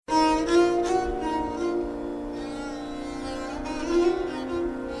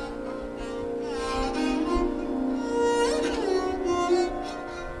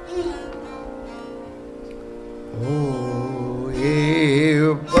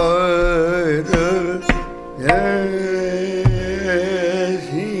Banda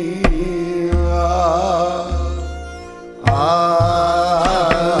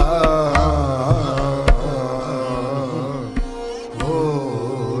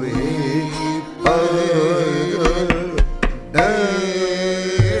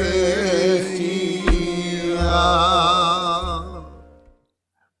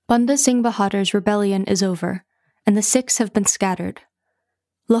Singh Bahadur's rebellion is over, and the Sikhs have been scattered.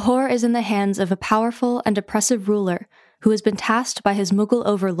 Lahore is in the hands of a powerful and oppressive ruler who has been tasked by his Mughal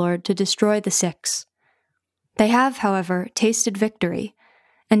overlord to destroy the Sikhs. They have, however, tasted victory,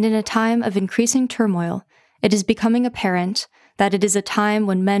 and in a time of increasing turmoil, it is becoming apparent that it is a time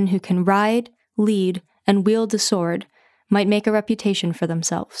when men who can ride, lead, and wield the sword might make a reputation for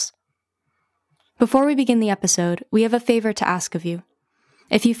themselves. Before we begin the episode, we have a favor to ask of you.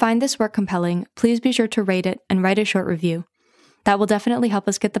 If you find this work compelling, please be sure to rate it and write a short review. That will definitely help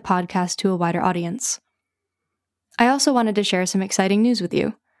us get the podcast to a wider audience. I also wanted to share some exciting news with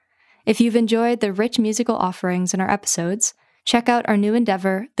you. If you've enjoyed the rich musical offerings in our episodes, check out our new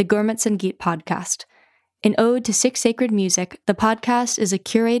endeavor, the Gurmat Sangeet podcast. An ode to Sikh sacred music, the podcast is a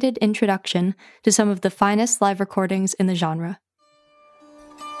curated introduction to some of the finest live recordings in the genre.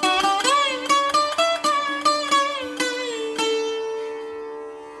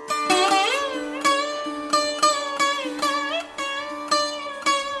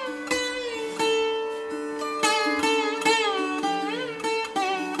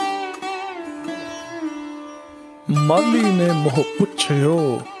 माली ने मोह पुछयो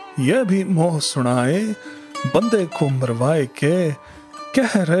यह भी मोह सुनाए बंदे को मरवाए के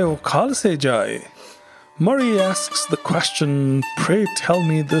कह रहे हो खाल से जाए. Murray asks the question, pray tell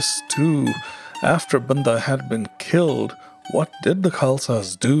me this too. After Banda had been killed, what did the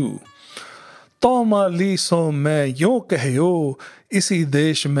Khalsas do? तो माली सो मैं यूं कहयो इसी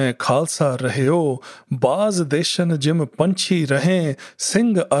देश में खालसा रहयो बाज देशन जिम पंछी रहें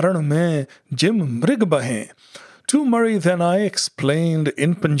सिंह अरण में जिम मृग बहें. To Murray then I explained,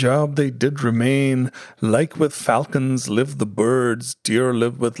 in Punjab they did remain, like with falcons live the birds, deer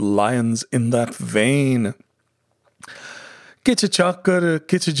live with lions in that vein. Kich chakar,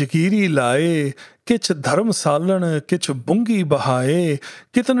 kich jagiri laye, kich dharm salan, kich bungi bahaye,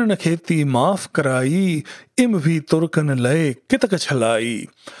 kitan nakheti maaf karai, im bhi turkan laye, kitak chalai.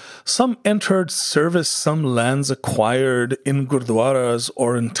 Some entered service, some lands acquired, in gurdwaras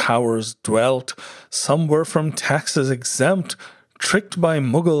or in towers dwelt. Some were from taxes exempt, tricked by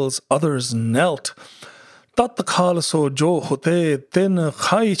Mughals, others knelt. Tat khalso jo hote tin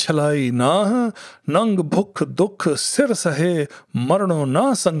khai chalai nah, nang bhuk dukh sir sahe marno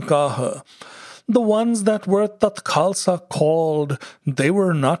na sankah. The ones that were Tat Khalsa called, they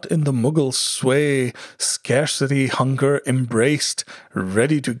were not in the Mughal sway. Scarcity, hunger embraced,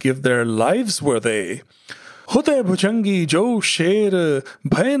 ready to give their lives were they. Hute bhujangi jo sher,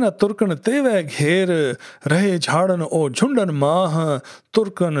 bhayna turkan teve gher, rahe jhadan o jhundan mah,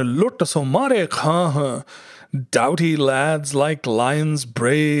 turkan lut so mare khah. Doughty lads like lions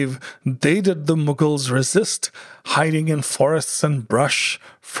brave, they did the Mughals resist, hiding in forests and brush,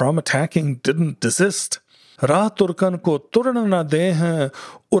 from attacking didn't desist. Ra Turkan ko turan na de hain,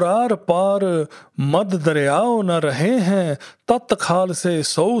 urar par mad daryao na rahe hain, tat khal se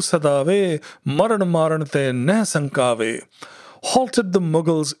so sadave, maran maran te neh sankave. Halted the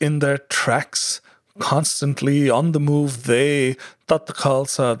Mughals in their tracks, constantly on the move they, Tat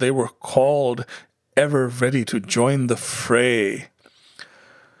Khalsa they were called, ever ready to join the fray.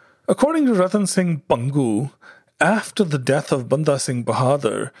 According to Ratan Singh Pangu, after the death of Banda Singh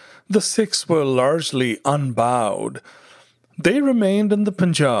Bahadur, the Sikhs were largely unbowed. They remained in the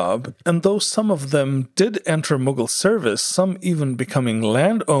Punjab, and though some of them did enter Mughal service, some even becoming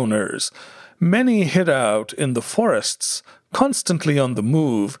landowners, many hid out in the forests, constantly on the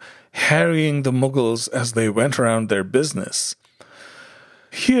move, harrying the Mughals as they went around their business.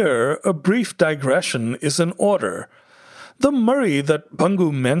 Here, a brief digression is in order. The Murray that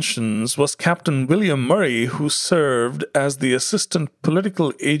Pangu mentions was Captain William Murray, who served as the assistant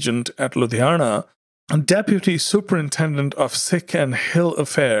political agent at Ludhiana, deputy superintendent of Sikh and Hill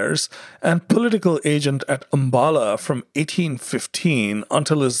affairs, and political agent at Ambala from 1815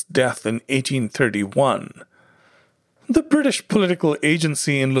 until his death in 1831. The British political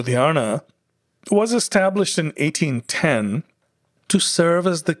agency in Ludhiana was established in 1810 to serve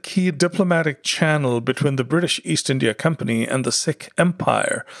as the key diplomatic channel between the British East India Company and the Sikh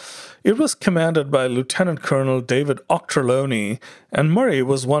Empire. It was commanded by Lieutenant Colonel David Ochterlony, and Murray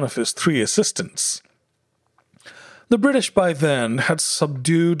was one of his 3 assistants. The British by then had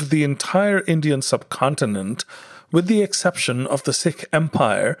subdued the entire Indian subcontinent, with the exception of the Sikh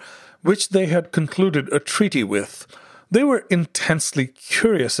Empire, which they had concluded a treaty with. They were intensely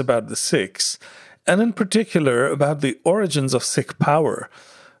curious about the Sikhs, and in particular about the origins of Sikh power.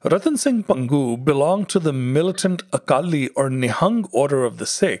 Ratan Singh Bhangu belonged to the militant Akali or Nihang order of the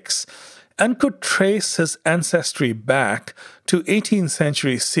Sikhs, and could trace his ancestry back to 18th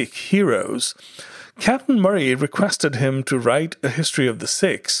century Sikh heroes. Captain Murray requested him to write a history of the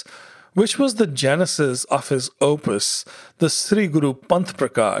Sikhs, which was the genesis of his opus, the Sri Guru Panth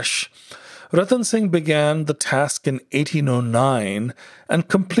Prakash. Ratan Singh began the task in 1809 and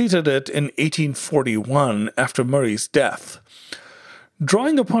completed it in 1841 after Murray's death.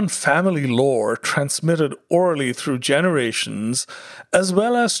 Drawing upon family lore transmitted orally through generations, as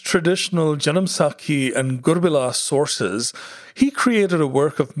well as traditional Janam Sakhi and Gurbila sources, he created a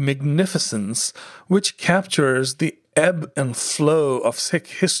work of magnificence which captures the ebb and flow of Sikh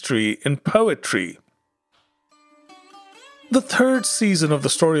history in poetry. The third season of the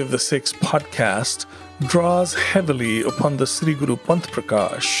Story of the Sikhs podcast draws heavily upon the Sri Guru Panth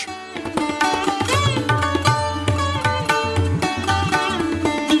Prakash.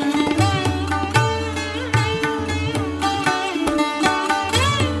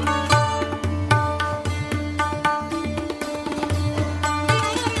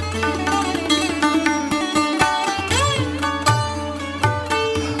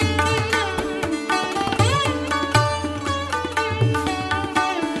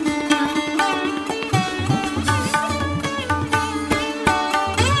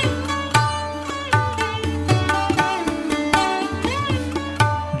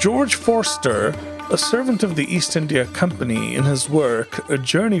 George Forster, a servant of the East India Company, in his work A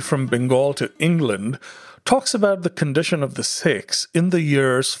Journey from Bengal to England, talks about the condition of the Sikhs in the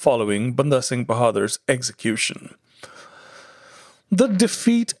years following Banda Singh Bahadur's execution. The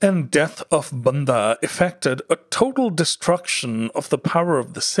defeat and death of Banda effected a total destruction of the power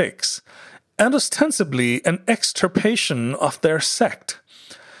of the Sikhs, and ostensibly an extirpation of their sect.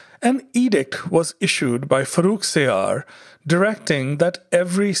 An edict was issued by Farooq Siyar directing that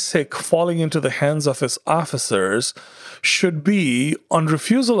every Sikh falling into the hands of his officers should be, on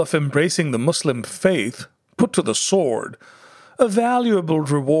refusal of embracing the Muslim faith, put to the sword. A valuable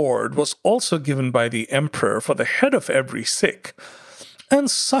reward was also given by the emperor for the head of every Sikh, and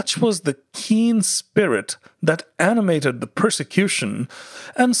such was the keen spirit that animated the persecution,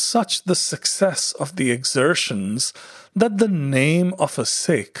 and such the success of the exertions, that the name of a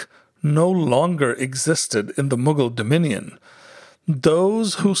Sikh no longer existed in the Mughal dominion.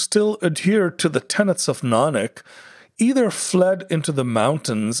 Those who still adhered to the tenets of Nanak either fled into the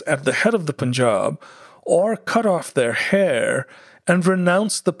mountains at the head of the Punjab or cut off their hair and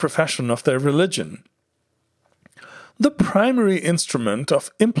renounced the profession of their religion. The primary instrument of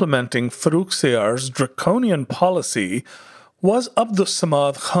implementing Farooq Siyar's draconian policy was Abdus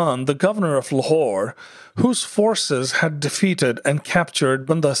Samad Khan, the governor of Lahore, whose forces had defeated and captured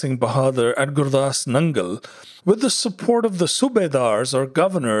Banda Singh Bahadur at Gurdas Nangal. With the support of the Subedars or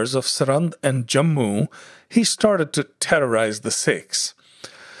governors of Sirand and Jammu, he started to terrorize the Sikhs.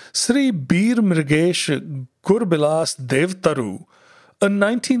 Sri Bir Mrigesh Gurbilas Devtaru, a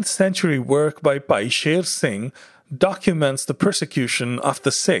 19th century work by Bhai Sher Singh, documents the persecution of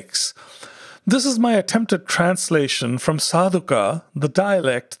the Sikhs. This is my attempted translation from Sadhuka, the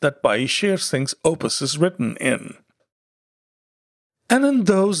dialect that Bhai Sher Singh's opus is written in. And in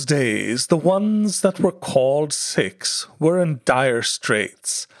those days, the ones that were called Sikhs were in dire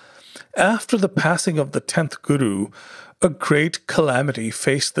straits. After the passing of the 10th Guru, a great calamity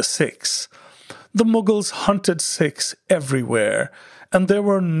faced the Sikhs. The Mughals hunted Sikhs everywhere, and there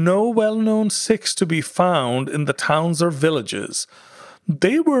were no well-known Sikhs to be found in the towns or villages.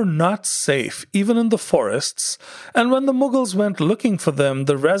 They were not safe, even in the forests, and when the Mughals went looking for them,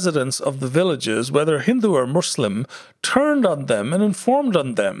 the residents of the villages, whether Hindu or Muslim, turned on them and informed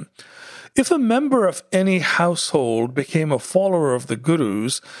on them. If a member of any household became a follower of the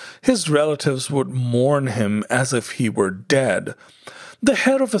Gurus, his relatives would mourn him as if he were dead. The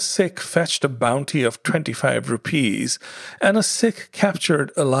head of a Sikh fetched a bounty of 25 rupees, and a Sikh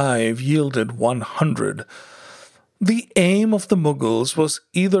captured alive yielded 100. The aim of the Mughals was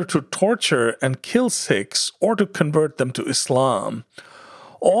either to torture and kill Sikhs or to convert them to Islam.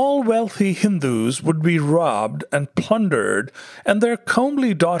 All wealthy Hindus would be robbed and plundered, and their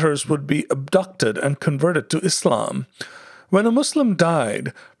comely daughters would be abducted and converted to Islam. When a Muslim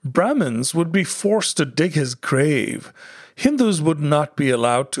died, Brahmins would be forced to dig his grave. Hindus would not be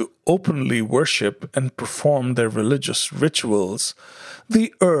allowed to openly worship and perform their religious rituals.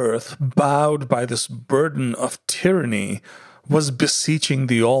 The earth, bowed by this burden of tyranny, was beseeching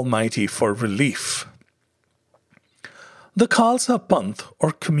the Almighty for relief. The Khalsa Panth,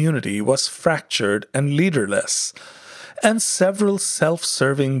 or community, was fractured and leaderless, and several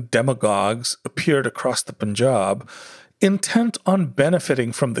self-serving demagogues appeared across the Punjab, intent on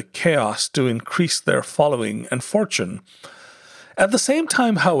benefiting from the chaos to increase their following and fortune. At the same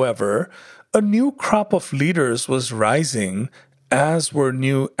time, however, a new crop of leaders was rising, as were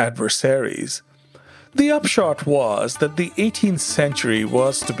new adversaries. The upshot was that the 18th century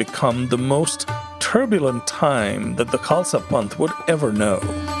was to become the most turbulent time that the Khalsa Panth would ever know.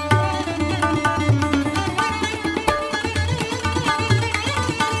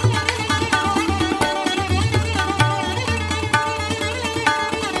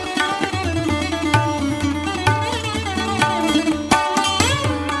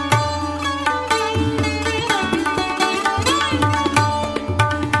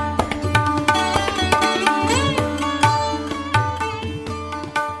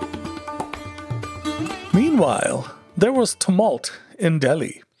 Meanwhile, there was tumult in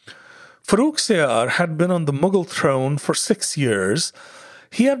Delhi. Farrukh Siyar had been on the Mughal throne for 6 years.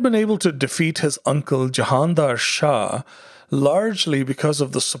 He had been able to defeat his uncle Jahandar Shah largely because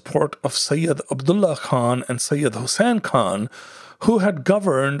of the support of Sayyid Abdullah Khan and Sayyid Hussain Khan, who had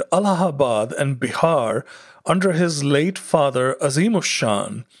governed Allahabad and Bihar under his late father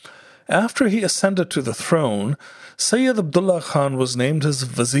Azimush-Shan. After he ascended to the throne, Sayyid Abdullah Khan was named his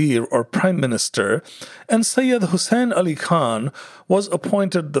vizier or prime minister, and Sayyid Hussain Ali Khan was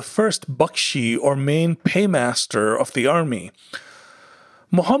appointed the first Bakshi or main paymaster of the army.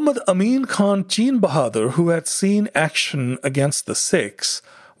 Muhammad Amin Khan Singh Bahadur, who had seen action against the Sikhs,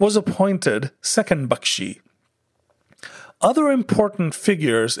 was appointed second Bakshi. Other important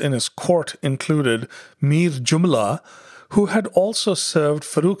figures in his court included Mir Jumla, who had also served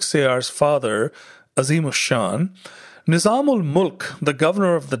Farrukh Siyar's father, Azimush-Shan, Nizam-ul-Mulk, the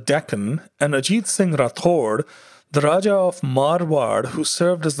governor of the Deccan, and Ajit Singh Rathod, the Raja of Marwar, who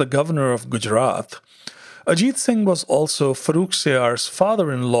served as the governor of Gujarat. Ajit Singh was also Farrukh Siyar's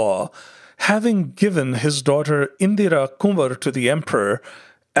father-in-law, having given his daughter Indira Kunwar to the emperor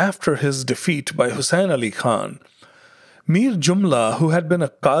after his defeat by Hussain Ali Khan. Mir Jumla, who had been a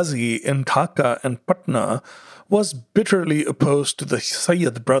Qazi in Dhaka and Patna, was bitterly opposed to the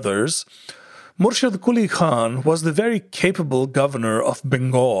Sayyid brothers. Murshid Quli Khan was the very capable governor of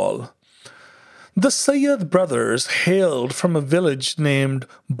Bengal. The Sayyid brothers hailed from a village named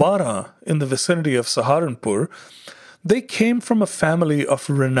Bara in the vicinity of Saharanpur. They came from a family of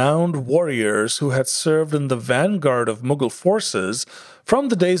renowned warriors who had served in the vanguard of Mughal forces from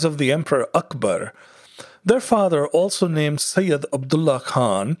the days of the Emperor Akbar. Their father, also named Sayyid Abdullah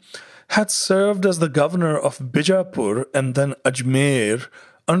Khan, had served as the governor of Bijapur and then Ajmer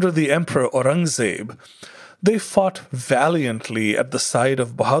under the Emperor Aurangzeb. They fought valiantly at the side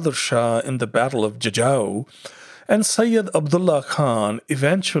of Bahadur Shah in the Battle of Jajau, and Sayyid Abdullah Khan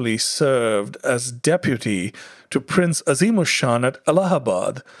eventually served as deputy to Prince Azimush-Shan at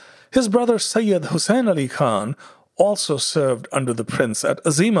Allahabad. His brother Sayyid Hussain Ali Khan also served under the prince at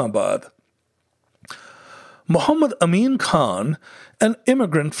Azimabad. Muhammad Amin Khan, an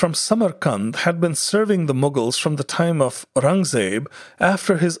immigrant from Samarkand, had been serving the Mughals from the time of Aurangzeb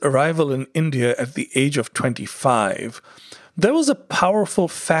after his arrival in India at the age of 25. There was a powerful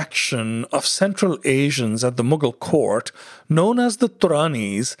faction of Central Asians at the Mughal court known as the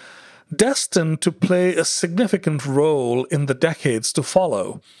Turanis, destined to play a significant role in the decades to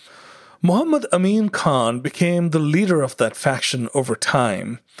follow. Muhammad Amin Khan became the leader of that faction over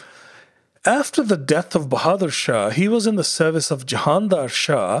time. After the death of Bahadur Shah, he was in the service of Jahandar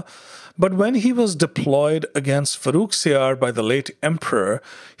Shah, but when he was deployed against Farrukh Siyar by the late emperor,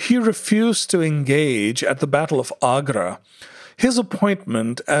 he refused to engage at the Battle of Agra. His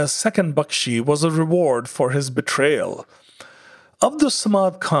appointment as second Bakshi was a reward for his betrayal. Abdus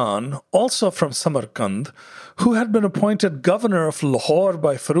Samad Khan, also from Samarkand, who had been appointed governor of Lahore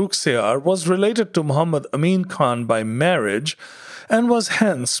by Farrukh Siyar, was related to Muhammad Amin Khan by marriage, and was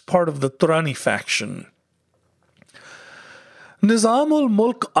hence part of the Turani faction.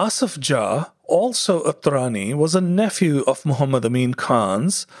 Nizam-ul-Mulk Asif Jah, also a Turani, was a nephew of Muhammad Amin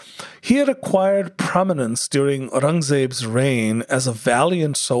Khan's. He had acquired prominence during Aurangzeb's reign as a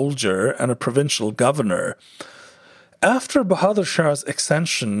valiant soldier and a provincial governor. After Bahadur Shah's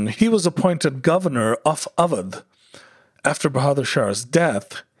accession, he was appointed governor of Awadh. After Bahadur Shah's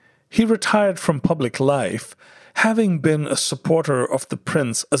death, he retired from public life, having been a supporter of the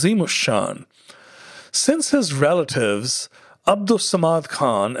prince Azimush-Shan. Since his relatives, Abdus Samad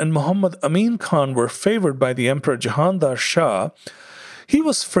Khan and Muhammad Amin Khan, were favored by the Emperor Jahandar Shah, he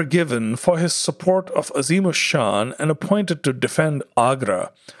was forgiven for his support of Azimush-Shan and appointed to defend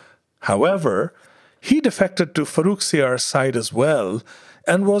Agra. However, He defected to Farrukhsiyar's side as well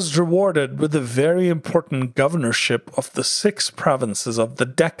and was rewarded with the very important governorship of the 6 provinces of the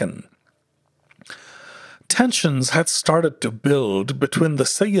Deccan. Tensions had started to build between the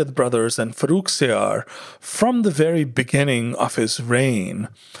Sayyid brothers and Farrukhsiyar from the very beginning of his reign.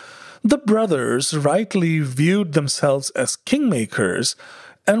 The brothers rightly viewed themselves as kingmakers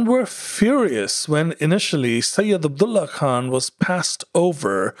and were furious when initially Sayyid Abdullah Khan was passed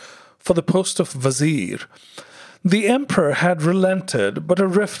over for the post of Wazir. The emperor had relented, but a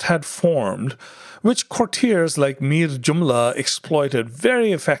rift had formed, which courtiers like Mir Jumla exploited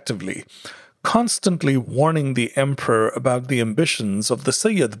very effectively, constantly warning the emperor about the ambitions of the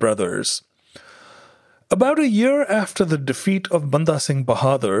Sayyid brothers. About a year after the defeat of Banda Singh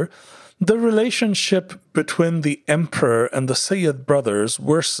Bahadur, the relationship between the emperor and the Sayyid brothers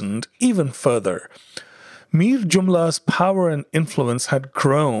worsened even further. Mir Jumla's power and influence had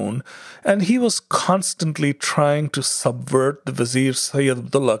grown, and he was constantly trying to subvert the Vizier Sayyid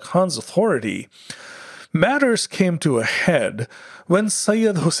Abdullah Khan's authority. Matters came to a head when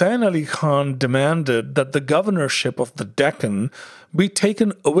Sayyid Hussain Ali Khan demanded that the governorship of the Deccan be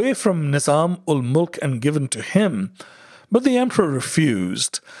taken away from Nizam-ul-Mulk and given to him, but the emperor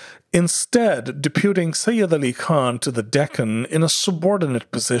refused, instead deputing Sayyid Ali Khan to the Deccan in a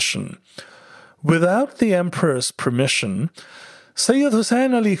subordinate position. Without the emperor's permission, Sayyid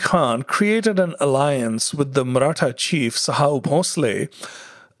Hussain Ali Khan created an alliance with the Maratha chief Sahab Bhosle,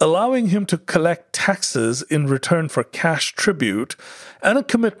 allowing him to collect taxes in return for cash tribute and a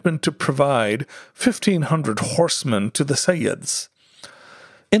commitment to provide 1,500 horsemen to the Sayyids.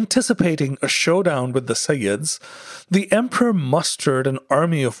 Anticipating a showdown with the Sayyids, the emperor mustered an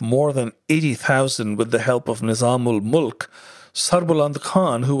army of more than 80,000 with the help of Nizam-ul-Mulk, Sarbuland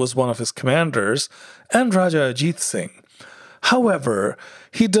Khan, who was one of his commanders, and Raja Ajit Singh. However,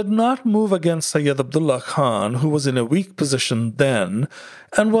 he did not move against Sayyid Abdullah Khan, who was in a weak position then,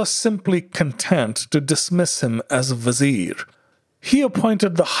 and was simply content to dismiss him as a vizier. He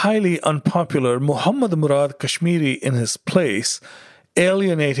appointed the highly unpopular Muhammad Murad Kashmiri in his place,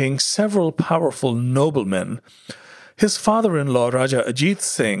 alienating several powerful noblemen. His father-in-law, Raja Ajit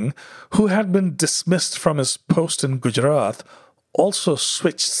Singh, who had been dismissed from his post in Gujarat, also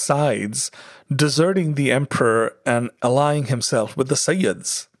switched sides, deserting the emperor and allying himself with the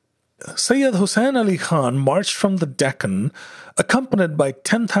Sayyids. Sayyid Hussain Ali Khan marched from the Deccan, accompanied by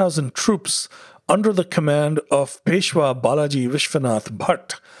 10,000 troops under the command of Peshwa Balaji Vishwanath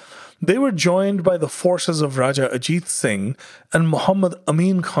Bhatt. They were joined by the forces of Raja Ajit Singh and Muhammad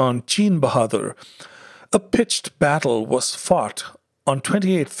Amin Khan Chin Bahadur. A pitched battle was fought on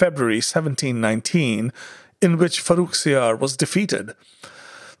 28 February 1719, in which Farrukhsiyar was defeated.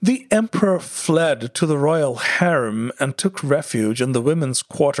 The emperor fled to the royal harem and took refuge in the women's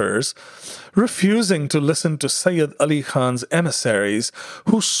quarters, refusing to listen to Sayyid Ali Khan's emissaries,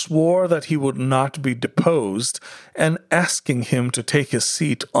 who swore that he would not be deposed, and asking him to take his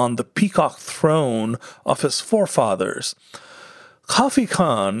seat on the peacock throne of his forefathers. Khafi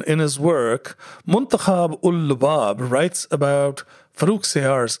Khan, in his work Muntakhab-ul-Lubab, writes about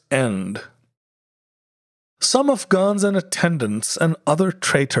Farrukhsiyar's end. Some Afghans and attendants and other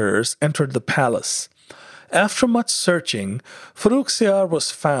traitors entered the palace. After much searching, Farrukhsiyar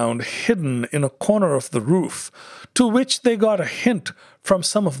was found hidden in a corner of the roof, to which they got a hint from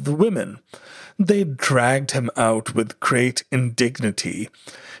some of the women. They dragged him out with great indignity.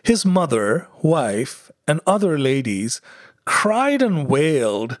 His mother, wife, and other ladies cried and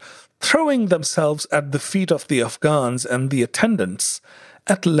wailed, throwing themselves at the feet of the Afghans and the attendants.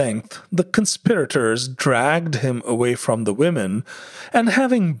 At length, the conspirators dragged him away from the women, and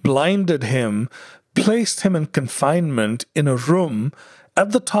having blinded him, placed him in confinement in a room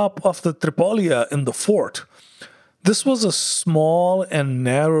at the top of the Tripolia in the fort. This was a small and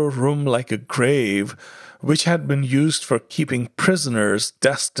narrow room like a grave, which had been used for keeping prisoners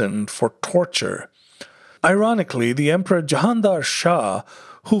destined for torture. Ironically, the Emperor Jahandar Shah,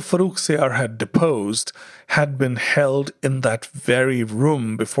 who Farrukhsiyar had deposed, had been held in that very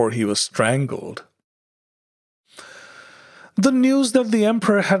room before he was strangled. The news that the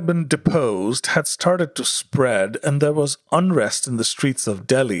emperor had been deposed had started to spread, and there was unrest in the streets of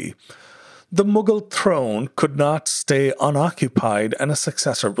Delhi. The Mughal throne could not stay unoccupied, and a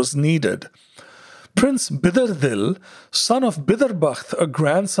successor was needed. Prince Bidardil, son of Bidarbakht, a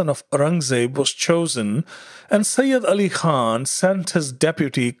grandson of Aurangzeb, was chosen, and Sayyid Ali Khan sent his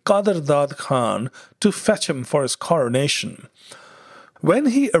deputy Qadir Dad Khan to fetch him for his coronation. When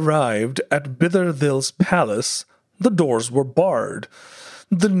he arrived at Bidardil's palace, the doors were barred.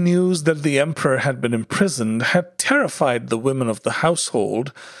 The news that the emperor had been imprisoned had terrified the women of the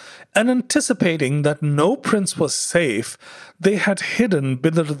household, and anticipating that no prince was safe, they had hidden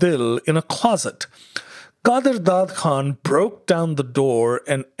Bidardil in a closet. Qadir Dad Khan broke down the door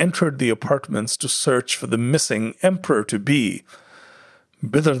and entered the apartments to search for the missing emperor-to-be.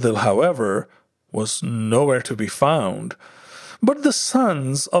 Bidardil, however, was nowhere to be found. But the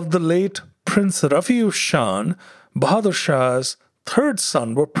sons of the late Prince Rafiu Shan, Bahadur Shah's third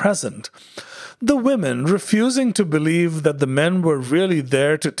son, were present. The women, refusing to believe that the men were really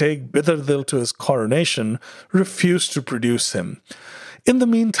there to take Bidardil to his coronation, refused to produce him. In the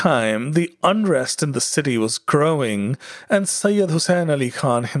meantime, the unrest in the city was growing, and Sayyid Hussain Ali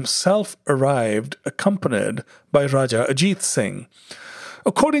Khan himself arrived, accompanied by Raja Ajit Singh.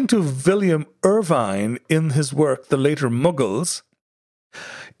 According to William Irvine in his work The Later Mughals,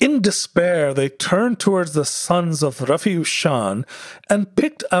 in despair they turned towards the sons of Rafi'u Shan and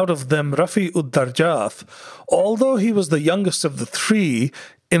picked out of them Rafi'ud Darjath. Although he was the youngest of the three,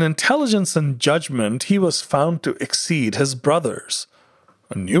 in intelligence and judgment he was found to exceed his brothers.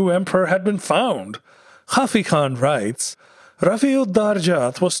 A new emperor had been found. Khafi Khan writes, Rafi'ud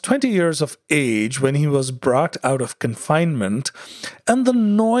Darjath was 20 years of age when he was brought out of confinement, and the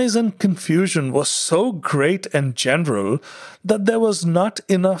noise and confusion was so great and general that there was not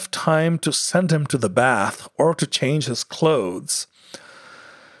enough time to send him to the bath or to change his clothes.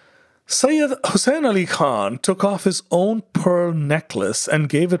 Sayyid Hussain Ali Khan took off his own pearl necklace and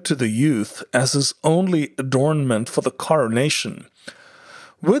gave it to the youth as his only adornment for the coronation.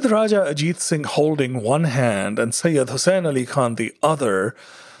 With Raja Ajit Singh holding one hand and Sayyid Hussain Ali Khan the other,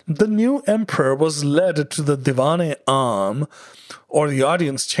 the new emperor was led to the Diwan-e-Am, or the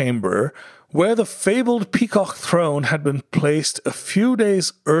audience chamber, where the fabled peacock throne had been placed a few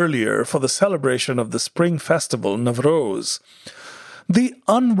days earlier for the celebration of the spring festival Navroz. The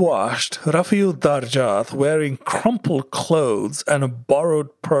unwashed Rafi'ud Darjath, wearing crumpled clothes and a borrowed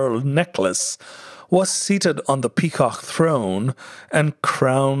pearl necklace, was seated on the peacock throne and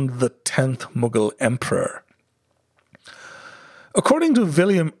crowned the 10th Mughal emperor. According to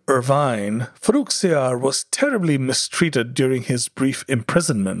William Irvine, Farrukh Siyar was terribly mistreated during his brief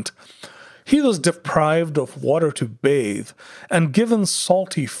imprisonment. He was deprived of water to bathe and given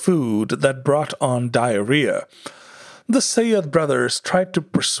salty food that brought on diarrhea. The Sayyid brothers tried to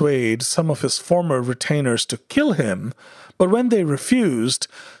persuade some of his former retainers to kill him, but when they refused,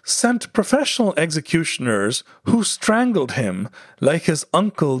 sent professional executioners who strangled him like his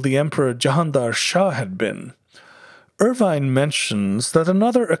uncle the Emperor Jahandar Shah had been. Irvine mentions that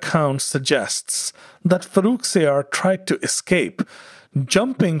another account suggests that Farrukh Siyar tried to escape,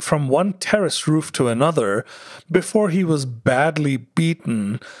 jumping from one terrace roof to another before he was badly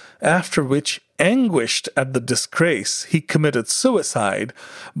beaten, after which, anguished at the disgrace, he committed suicide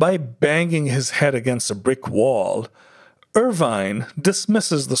by banging his head against a brick wall. Irvine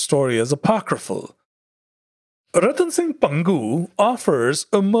dismisses the story as apocryphal. Ratan Singh Pangu offers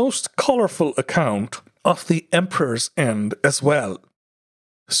a most colorful account of the emperor's end as well.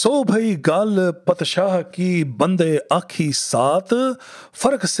 So bhai gal patshah ki bande akhi saat,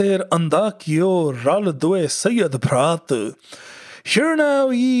 fark ser anda kiyo ral due Sayyid Bhrat. Hear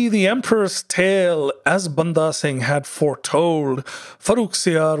now ye the emperor's tale, as Banda Singh had foretold. Farrukh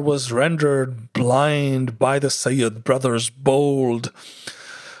Siyar was rendered blind by the Sayyid brothers bold.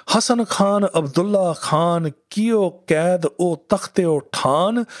 Hasan Khan Abdullah Khan kiyo qaid o takhte o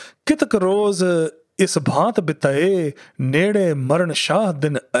than, kitak roz is bhaat bitaye, nede maran shah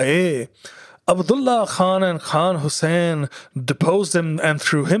din aaye. Abdullah Khan and Khan Hussain deposed him and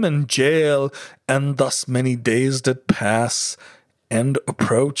threw him in jail, and thus many days did pass. End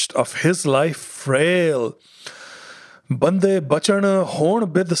approached of his life frail. Bande bachan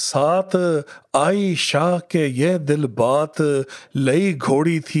hon bid saat, ai shah ke ye dil baat, lei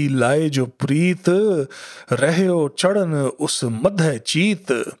ghodi thi laye jo preet, rahyo chadan us madh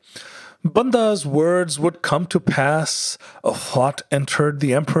cheet. Banda's words would come to pass. A thought entered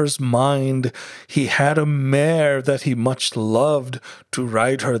the emperor's mind. He had a mare that he much loved. To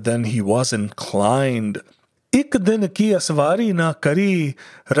ride her then he was inclined. एक दिन की असवारी ना करी,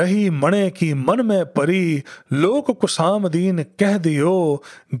 रही मणे की मन में परी, लोक कुसामदीन कह दियो,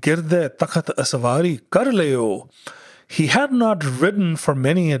 गिरदे तखत असवारी कर लियो. He had not ridden for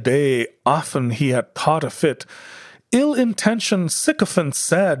many a day, often he had thought of it. Ill-intentioned sycophants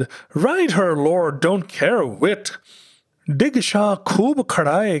said, ride her, Lord, don't care a whit. Dig Shah khoob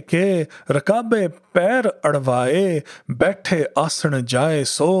khadaye ke, rakabe pair advaye, baithe asan jaye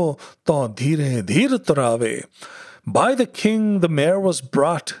so, to dheere dheer turave. By the king the mare was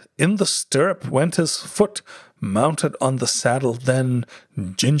brought, in the stirrup went his foot, mounted on the saddle then,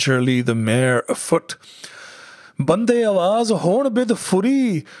 gingerly the mare afoot. बंदे आवाज होण बिद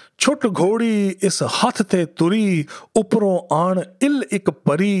फुरी छुट घोड़ी इस हथ ते तुरी उपरों आण इल इक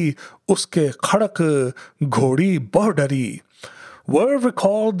परी उसके खड़क घोड़ी बहु डरी. Were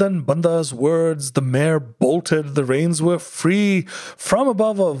recalled then Banda's words, the mare bolted, the reins were free. From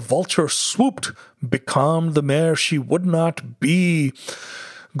above a vulture swooped, becalmed the mare she would not be.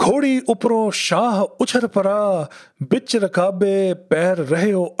 घोड़ी उपरों शाह उछर परा बिच रकाबे पैर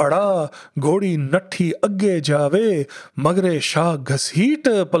रहे अड़ा घोड़ी नट्ठी अग्गे जावे मगरे शाह घसीट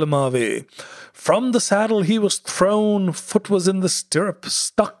पलमावे. From the saddle he was thrown, foot was in the stirrup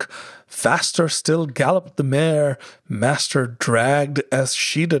stuck. Faster still galloped the mare, master dragged as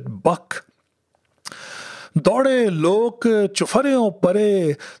she did buck. दौड़े लोक चुफरियों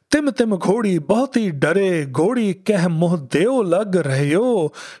परे तिम तिम घोड़ी बहुत ही डरे घोड़ी कह मुँह देव लग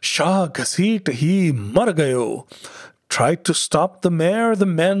रह्यो शाह घसीट ही मर गयो. Tried to stop the mare, the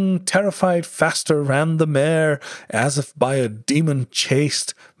men, terrified faster ran the mare, as if by a demon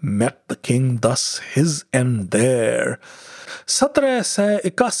chased, met the king thus his end there.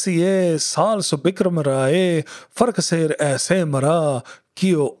 1781 साल सो बिक्रम राये फर्क सेर ऐसे मरा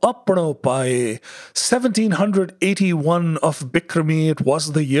कियो अपनो पाए. 1781 of Bikrami, it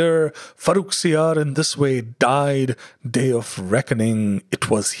was the year Farooq Siyar in this way died. Day of reckoning, it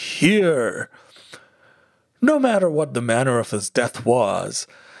was here. No matter what the manner of his death was,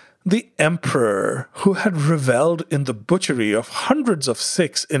 the emperor, who had revelled in the butchery of hundreds of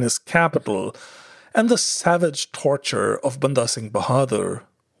Sikhs in his capital and the savage torture of Banda Singh Bahadur,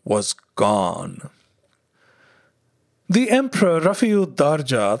 was gone. The emperor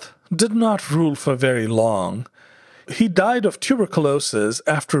Rafi-ud-Darjat did not rule for very long. He died of tuberculosis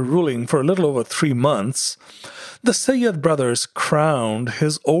after ruling for a little over 3 months. The Sayyid brothers crowned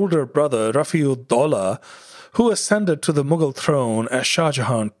his older brother Rafi-ud-Dawla, who ascended to the Mughal throne as Shah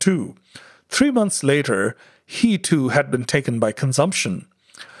Jahan II. 3 months later, he too had been taken by consumption.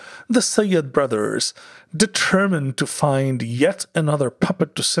 The Sayyid brothers, determined to find yet another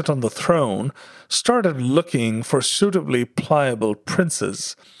puppet to sit on the throne, started looking for suitably pliable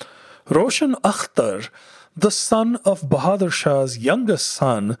princes. Roshan Akhtar, the son of Bahadur Shah's youngest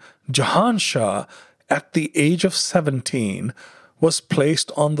son, Jahan Shah, at the age of 17, was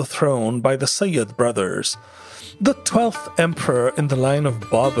placed on the throne by the Sayyid brothers. The 12th emperor in the line of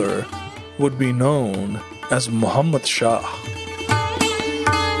Babur would be known as Muhammad Shah.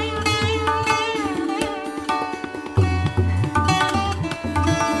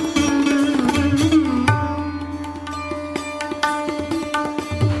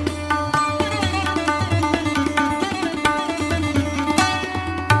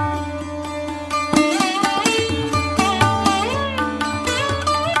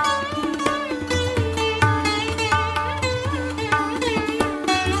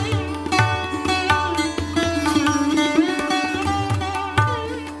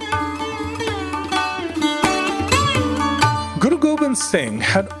 Guru Gobind Singh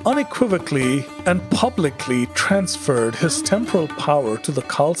had unequivocally and publicly transferred his temporal power to the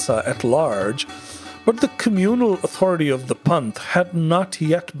Khalsa at large, but the communal authority of the Panth had not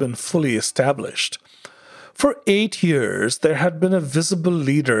yet been fully established. For 8 years, there had been a visible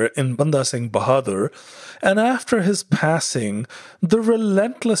leader in Banda Singh Bahadur, and after his passing, the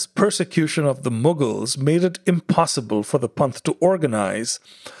relentless persecution of the Mughals made it impossible for the Panth to organize.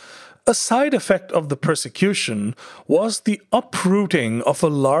 A side effect of the persecution was the uprooting of a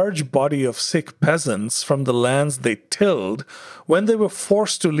large body of Sikh peasants from the lands they tilled when they were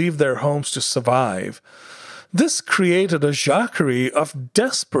forced to leave their homes to survive. This created a jacquerie of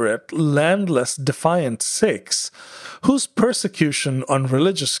desperate, landless, defiant Sikhs, whose persecution on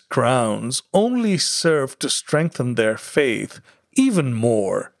religious grounds only served to strengthen their faith even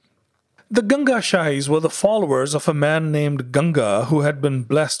more. The Ganga Shahis were the followers of a man named Ganga who had been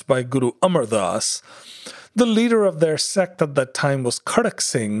blessed by Guru Amar Das. The leader of their sect at that time was Khadak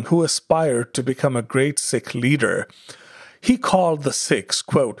Singh, who aspired to become a great Sikh leader. He called the Sikhs,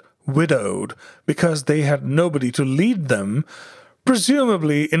 quote, widowed, because they had nobody to lead them,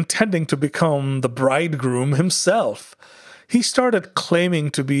 presumably intending to become the bridegroom himself. He started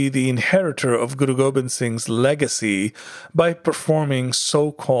claiming to be the inheritor of Guru Gobind Singh's legacy by performing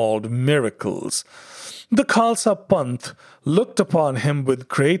so-called miracles. The Khalsa Panth looked upon him with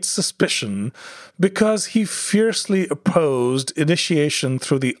great suspicion because he fiercely opposed initiation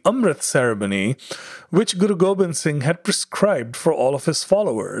through the Amrit ceremony, which Guru Gobind Singh had prescribed for all of his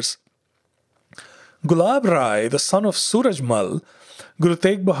followers. Gulab Rai, the son of Surajmal, Guru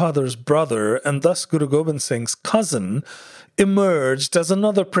Tegh Bahadur's brother and thus Guru Gobind Singh's cousin, emerged as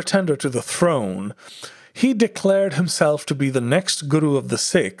another pretender to the throne. he declared himself to be the next Guru of the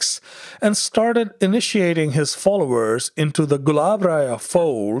Sikhs and started initiating his followers into the Gulab Raya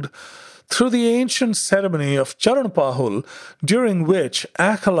fold through the ancient ceremony of Charan Pahul, during which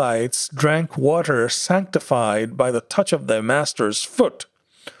acolytes drank water sanctified by the touch of their master's foot.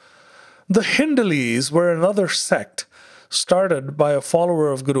 The Hindalis were another sect started by a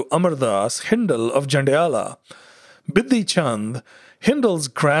follower of Guru Amar Das, Hindal of Jandiala. Bidhi Chand, Hindal's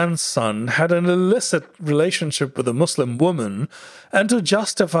grandson, had an illicit relationship with a Muslim woman, and to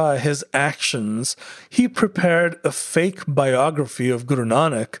justify his actions, he prepared a fake biography of Guru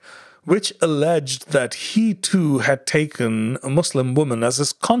Nanak, which alleged that he too had taken a Muslim woman as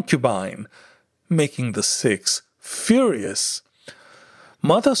his concubine, making the Sikhs furious.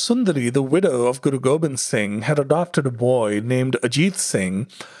 Mata Sundari, the widow of Guru Gobind Singh, had adopted a boy named Ajit Singh,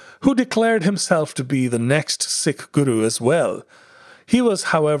 who declared himself to be the next Sikh Guru as well. He was,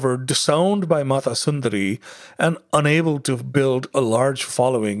 however, disowned by Mata Sundari and unable to build a large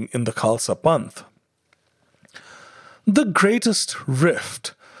following in the Khalsa Panth. The greatest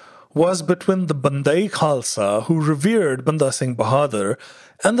rift was between the Bandai Khalsa, who revered Banda Singh Bahadur,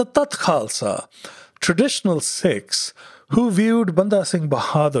 and the Tat Khalsa, traditional Sikhs, who viewed Banda Singh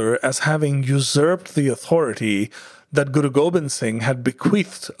Bahadur as having usurped the authority that Guru Gobind Singh had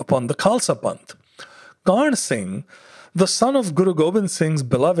bequeathed upon the Khalsa Panth. Karn Singh, the son of Guru Gobind Singh's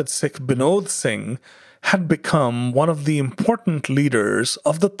beloved Sikh Binod Singh, had become one of the important leaders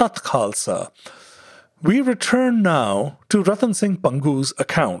of the Tat Khalsa. We return now to Ratan Singh Pangu's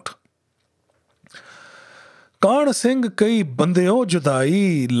account. कान सिंह कई बंदियों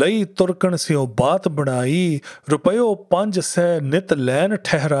जुदाई लई तुरकन सियों बात बनाई रुपयो 5 से नित लैन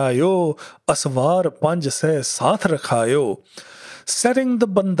ठहरायो असवार 5 से साथ रखायो. Setting the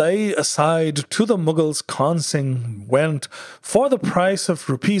Bandai aside to the Mughals, Khan Singh went. For the price of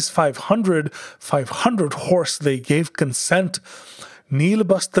rupees 500 horse they gave consent. Neel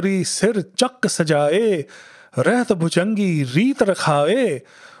bastri sir chak sajaye reht bhujangi reet rakhaye.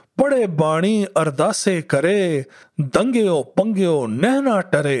 बड़े बाणी अरदासे करे दंगेओ पंगेओ नहना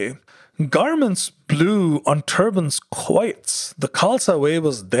टरे. Garments blue on turbans quoits. The Khalsa way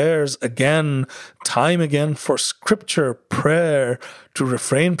was theirs again, time again for scripture, prayer. To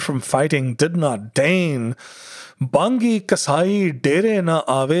refrain from fighting did not deign. Bangi kasai dere na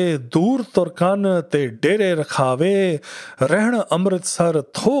ave, dur turkan te dere rakhave. Rehna Amritsar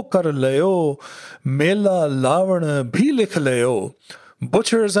tho kar leo, mela lavan bhi likh leo.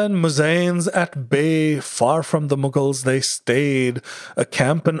 Butchers and muezzins at bay, far from the Mughals they stayed. A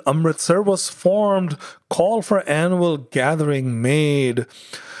camp in Amritsar was formed, call for annual gathering made.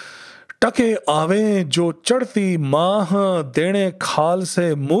 Take ave jo chadti maah, dene khal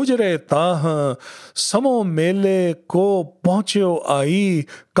se mujre taah. Samo mele ko pahunchyo aayi,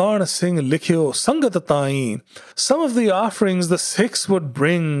 Karn Singh likhyo sangat taai. Some of the offerings the Sikhs would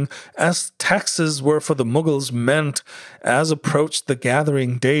bring as taxes were for the Mughals meant. As approached the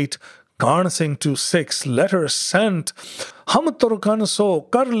gathering date, Karn Singh to Sikhs letters sent. Hum turkan so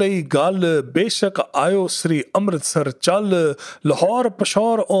kar lei gal, beshak ayo Sri Amritsar chal. Lahore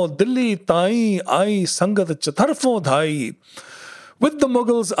Peshawar o Delhi tai, ai sangat chatarfo dhai. With the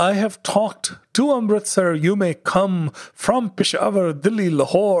Mughals I have talked, to Amritsar you may come, from Peshawar, Delhi,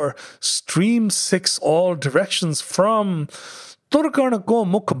 Lahore, stream Sikhs all directions from. Turkan ko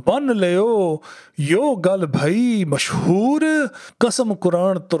mukh ban leo, yo gal bhai mashhoor, kasam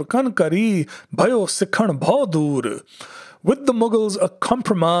Quran Turkan kari, bhayo Sikhan bhau dur. With the Mughals a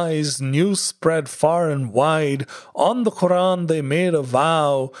compromise, news spread far and wide. On the Quran they made a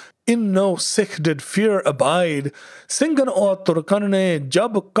vow, in no Sikh did fear abide. Singhan aur Turkan ne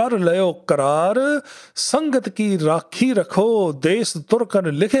jab kar leo karar, sangat ki rakhi rakho, des Turkan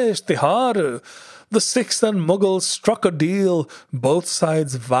likhe ishtihar. The Sikhs and Mughals struck a deal. Both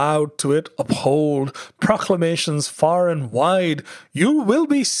sides vowed to it uphold. Proclamations far and wide. You will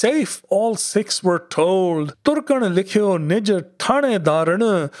be safe, all Sikhs were told. Turkan likhyo nij thane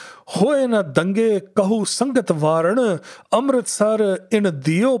dharan. Hoye na dange kahu sangat varan. Amritsar in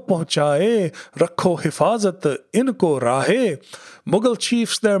diyo pahunchaye. Rakho hifazat inko rahe. Mughal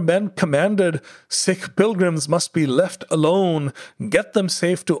chiefs their men commanded, Sikh pilgrims must be left alone. Get them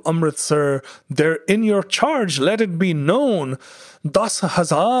safe to Amritsar. They're in your charge, let it be known.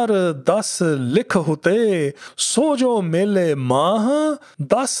 10,000 likh hote, sojo mele maah,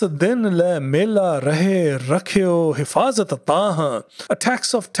 10 din le mela rahe rakhyo hifazat taah. A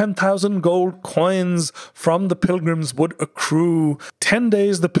tax of 10,000 gold coins from the pilgrims would accrue. 10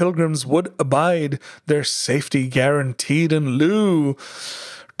 days the pilgrims would abide, their safety guaranteed in lieu.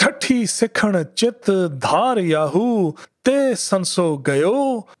 Thatthi ਸਿੱਖਣ ਚਿਤ ਧਾਰ Yahoo ਤੇ ਸੰਸੋ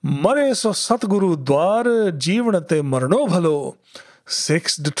ਗਇਓ ਮਰੇ ਸੋ ਸਤਿਗੁਰੂ ਦਵਾਰ ਜੀਵਨ ਤੇ ਮਰਨੋ ਭਲੋ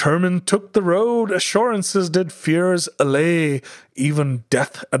Sikhs determined took the road, assurances did fears allay, even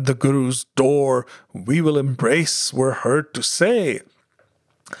death at the Guru's door we will embrace were heard to say.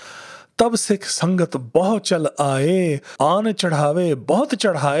 तब सिख संगत बहुत चल आए, आन चढ़ावे बहुत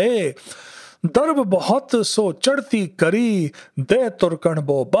चढ़ाए, दर्ब बहुत सो चढ़ती करी, दे तुरकण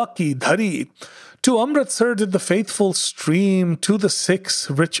बो बाकी धरी. To Amritsar did the faithful stream, to the Sikhs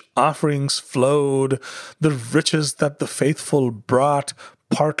rich offerings flowed. The riches that the faithful brought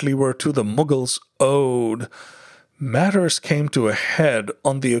partly were to the Mughals owed. Matters came to a head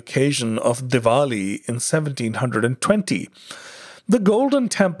on the occasion of Diwali in 1720. The Golden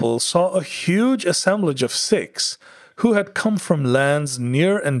Temple saw a huge assemblage of Sikhs who had come from lands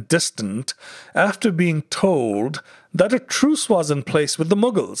near and distant after being told that a truce was in place with the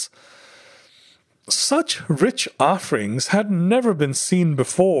Mughals. Such rich offerings had never been seen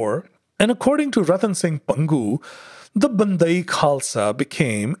before, and according to Ratan Singh Pangu, the Bandai Khalsa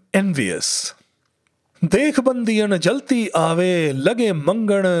became envious. देख बंदियन जलती आवे लगे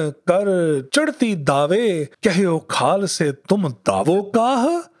मंगण कर चढ़ती दावे कहो खाल से तुम दावो काह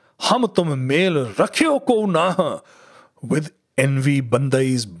हम तुम मेल रख्यो को नाह. With envy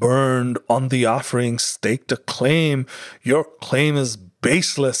Bandais burned on the offering staked a claim. Your claim is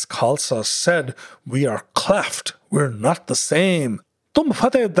baseless, Khalsa said. We are cleft, we're not the same. तुम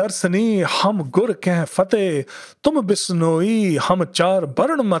फतेह दर्शनी हम गुर कह फतेह तुम बिस्नोई हम चार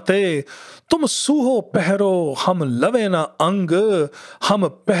बरण मते तुम सूहो पहरो हम लवे न अंग हम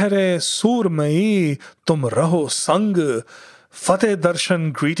पहरे सूरमई तुम रहो संग. Fateh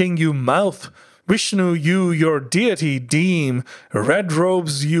Darshan greeting you mouth, Vishnu you your deity deem, red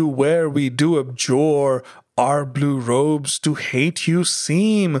robes you wear we do abjure, our blue robes to hate you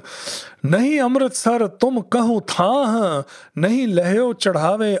seem. Nahi Amritsar tum kahu thaah, nahi lehyo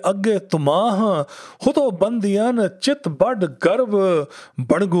chadhave agge tumaah, hudo bandiyan chit bad garb,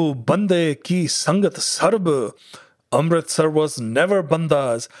 badgu bande ki sangat sarb. Amritsar was never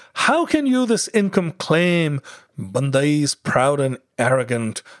Banda's. How can you this income claim? Bandais proud and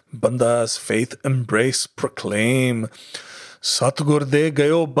arrogant, Banda's faith embrace proclaim. Satgur de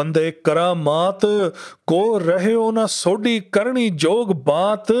gayo bande kara maat, ko raheo na sodi karni jog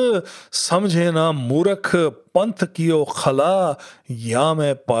baat, samjhe na murakh panth kiyo khala, ya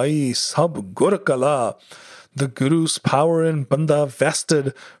mein pai sab gur kala. The Guru's power in Banda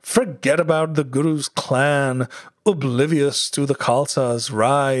vested, forget about the Guru's clan, oblivious to the Khalsa's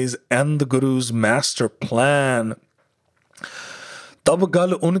rise and the Guru's master plan. तब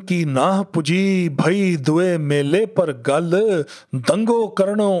गल उनकी नाह पुजी भई दुए मेले पर गल दंगो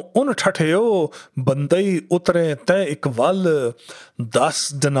करनो उन ठठयो बंदई उतरे तय equal. Thus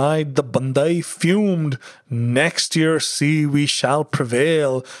denied the Bandai fumed, next year see we shall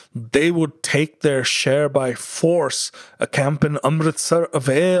prevail. They would take their share by force, a camp in Amritsar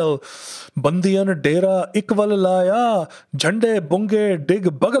avail. Bandiyan dera ikwal laya, jhande bunge dig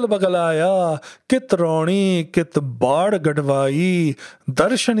bagal bagalaya, kit roni kit baad gadwai,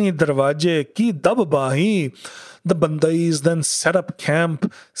 darshani darwaje ki dab bahi. The Bandais then set up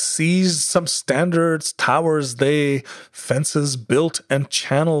camp, seized some standards, towers they, fences built and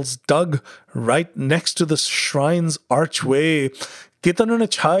channels dug right next to the shrine's archway. Kitanan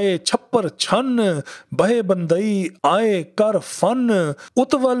chaye chappar chan, bahe bandai aaye kar fan,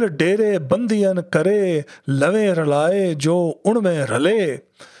 utwal dere bandiyan kare, lave ralaye jo unme rale.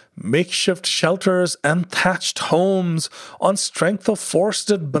 Makeshift shelters and thatched homes, on strength of force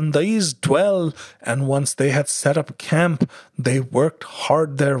did Bandais dwell, and once they had set up camp, they worked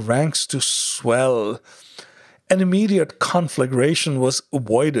hard their ranks to swell. An immediate conflagration was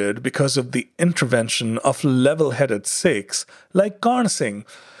avoided because of the intervention of level-headed Sikhs like Karn Singh,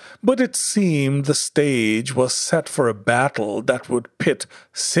 but it seemed the stage was set for a battle that would pit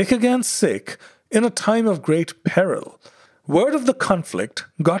Sikh against Sikh in a time of great peril. Word of the conflict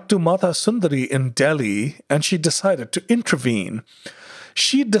got to Mata Sundari in Delhi, and she decided to intervene.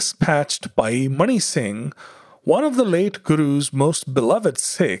 She dispatched Bhai Mani Singh, one of the late Guru's most beloved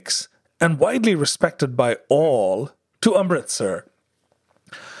Sikhs, and widely respected by all, to Amritsar.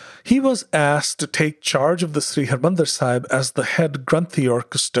 He was asked to take charge of the Sri Harmandir Sahib as the head Granthi or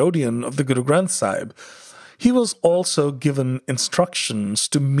custodian of the Guru Granth Sahib. He was also given instructions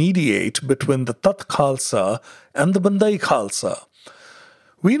to mediate between the Tat Khalsa and the Bandai Khalsa.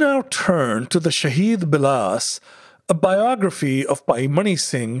 We now turn to the Shaheed Bilas, a biography of Bhai Mani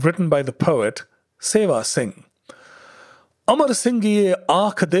Singh written by the poet Seva Singh. Amar Singh ये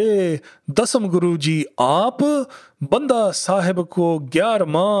आख दे दसम गुरु जी आप, बंदा साहिब को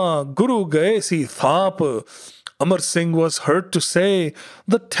 11वां गुरु गए सी थाप. Amar Singh was heard to say,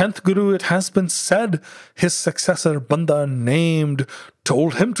 the 10th Guru, it has been said, his successor Banda named,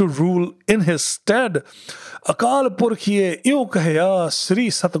 told him to rule in his stead. Akal Purkhiye yu kahya Sri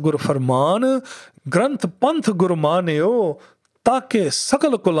Satgur Farman, Granth Panth Guru Maneo, Take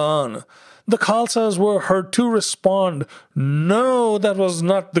Sakal Kulan. The Khalsas were heard to respond, no, that was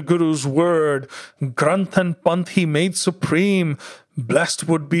not the Guru's word. Granth and Panth he made supreme. Blessed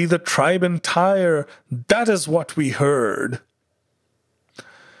would be the tribe entire. That is what we heard.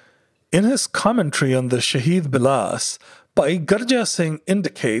 In his commentary on the Shaheed Bilas, Bhai Garja Singh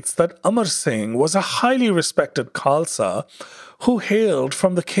indicates that Amar Singh was a highly respected Khalsa who hailed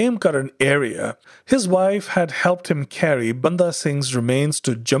from the Khemkaran area. His wife had helped him carry Banda Singh's remains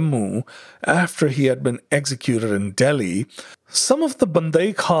to Jammu after he had been executed in Delhi. Some of the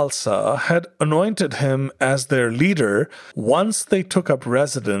Bandai Khalsa had anointed him as their leader once they took up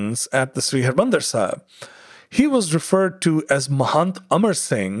residence at the Sri Harmandir Sahib. He was referred to as Mahant Amar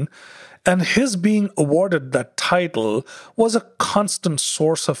Singh, and his being awarded that title was a constant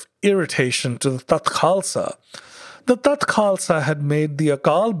source of irritation to the Tat Khalsa. The Tat Khalsa had made the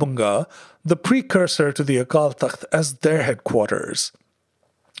Akal Bunga, the precursor to the Akal Takht, as their headquarters.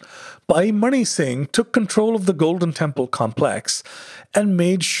 Bhai Mani Singh took control of the Golden Temple complex and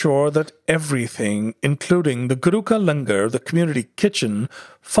made sure that everything, including the Guru Ka Langar, the community kitchen,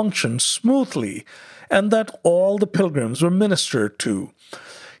 functioned smoothly, and that all the pilgrims were ministered to.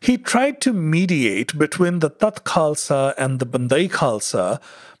 He tried to mediate between the Tat Khalsa and the Bandai Khalsa,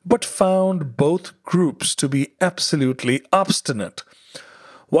 but found both groups to be absolutely obstinate.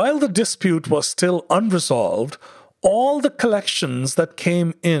 While the dispute was still unresolved, all the collections that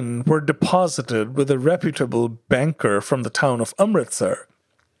came in were deposited with a reputable banker from the town of Amritsar.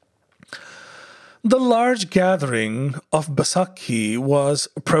 The large gathering of Baisakhi was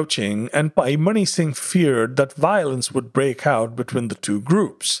approaching, and Bhai Mani Singh feared that violence would break out between the two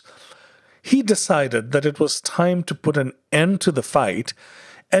groups. He decided that it was time to put an end to the fight,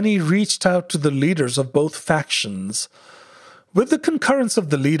 and he reached out to the leaders of both factions. With the concurrence of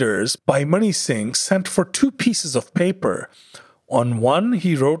the leaders, Bhai Mani Singh sent for 2 pieces of paper. On one,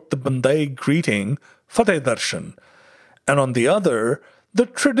 he wrote the Bandai greeting, Fateh Darshan, and on the other, the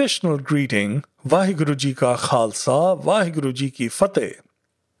traditional greeting, Vaheguru Ji Ka Khalsa, Vaheguru Ji Ki Fateh.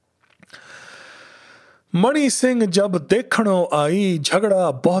 मणि सिंह जब देखणो आई झगड़ा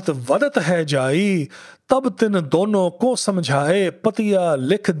बहुत वदत है जाई तब तिन दोनों को समझाए पतिया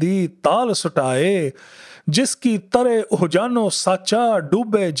लिख दी ताल सुटाए जिसकी तरे ओजानो साचा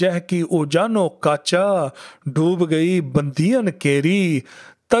डूबे जह की ओजानो काचा डूब गई बंदियन केरी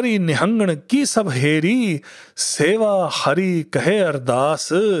तरी निहंगण की सब हेरी सेवा हरि कहे अरदास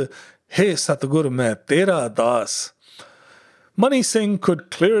हे सतगुर मैं तेरा दास. Mani Singh could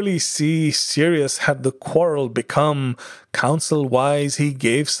clearly see serious had the quarrel become. Counsel-wise, he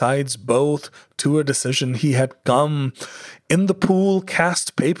gave sides both to a decision he had come. In the pool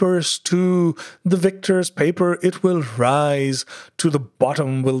cast papers to the victor's paper it will rise. To the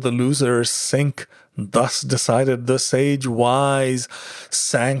bottom will the loser sink. Thus decided the sage wise.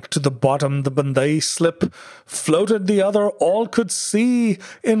 Sank to the bottom the Bandai slip. Floated the other all could see.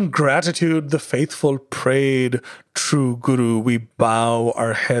 In gratitude the faithful prayed. True Guru, we bow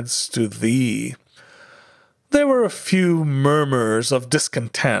our heads to thee. There were a few murmurs of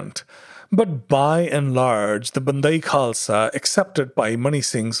discontent, but by and large the Bandai Khalsa accepted Bhai Mani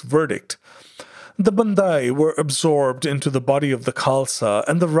Singh's verdict. The Bandai were absorbed into the body of the Khalsa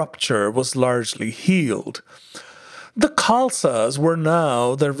and the rupture was largely healed. The Khalsas were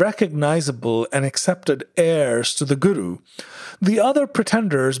now the recognizable and accepted heirs to the Guru. The other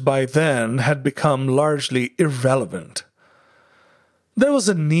pretenders by then had become largely irrelevant. There was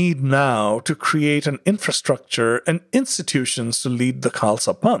a need now to create an infrastructure and institutions to lead the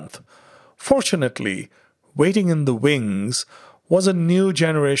Khalsa Panth. Fortunately, waiting in the wings was a new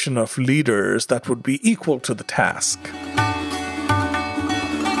generation of leaders that would be equal to the task.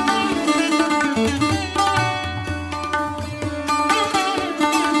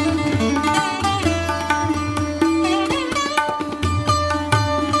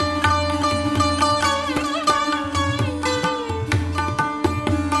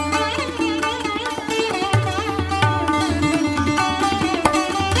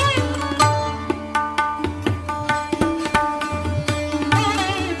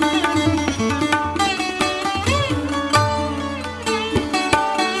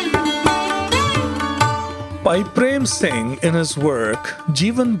 Prem Singh, in his work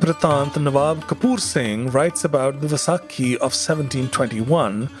Jeevan Britant Nawab Kapoor Singh, writes about the Vaisakhi of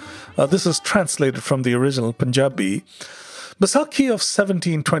 1721. This is translated from the original Punjabi. Vaisakhi of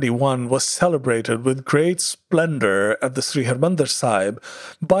 1721 was celebrated with great splendor at the Sri Harmandir Sahib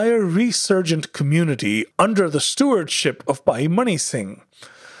by a resurgent community under the stewardship of Bhai Mani Singh.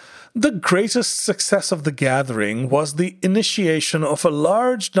 The greatest success of the gathering was the initiation of a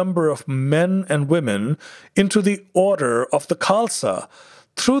large number of men and women into the order of the Khalsa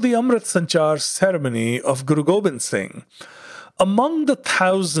through the Amrit Sanchar ceremony of Guru Gobind Singh. Among the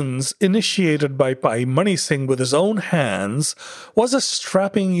thousands initiated by Bhai Mani Singh with his own hands was a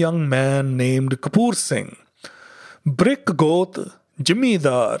strapping young man named Kapoor Singh. Brick Got,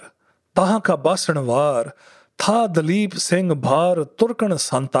 Jimidar, Taha ka Basanwar, Tha Dalip Singh Bhar Turkan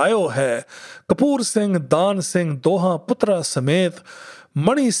Santayo hai, Kapoor Singh Dan Singh Doha Putra Samet,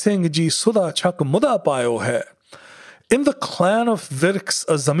 Mani Singh ji Sudha Chak Muda Payo hai. In the clan of Virks,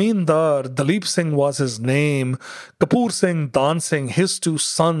 a zamindar, Dalip Singh was his name. Kapoor Singh, Dan Singh, his two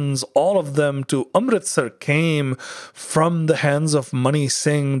sons, all of them to Amritsar came from the hands of Mani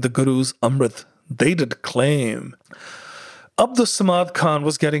Singh, the Guru's Amrit. They did claim. Abdus Samad Khan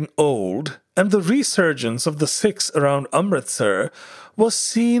was getting old, and the resurgence of the Sikhs around Amritsar was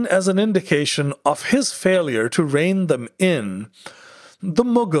seen as an indication of his failure to rein them in. The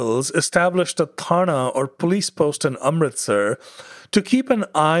Mughals established a thana or police post in Amritsar to keep an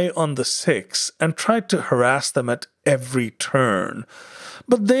eye on the Sikhs and tried to harass them at every turn.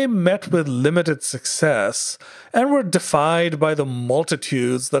 But they met with limited success and were defied by the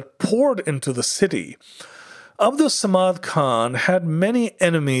multitudes that poured into the city. Abdus Samad Khan had many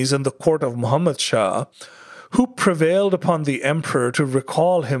enemies in the court of Muhammad Shah, who prevailed upon the emperor to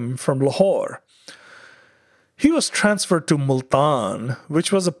recall him from Lahore. He was transferred to Multan,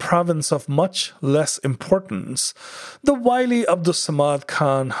 which was a province of much less importance. The wily Abdus Samad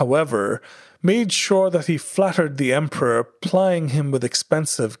Khan, however, made sure that he flattered the emperor, plying him with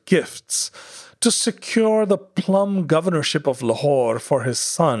expensive gifts, to secure the plum governorship of Lahore for his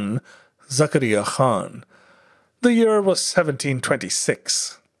son, Zakaria Khan. The year was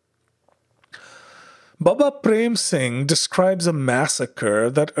 1726. Baba Prem Singh describes a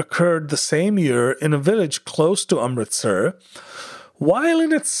massacre that occurred the same year in a village close to Amritsar. While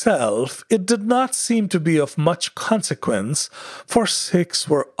in itself it did not seem to be of much consequence, for Sikhs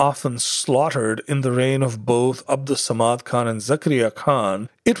were often slaughtered in the reign of both Abdus Samad Khan and Zakaria Khan,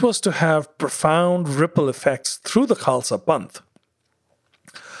 it was to have profound ripple effects through the Khalsa Panth.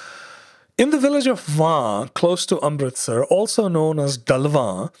 In the village of Van, close to Amritsar, also known as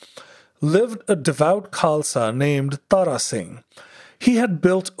Dalwan, lived a devout Khalsa named Tara Singh. He had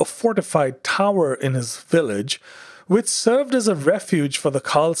built a fortified tower in his village, which served as a refuge for the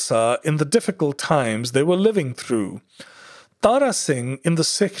Khalsa in the difficult times they were living through. Tara Singh, in the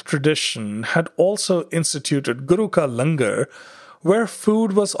Sikh tradition, had also instituted Guru Ka Langar, where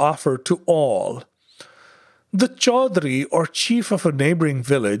food was offered to all. The Chaudhry, or chief of a neighboring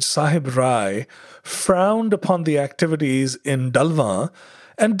village, Sahib Rai, frowned upon the activities in Dalwan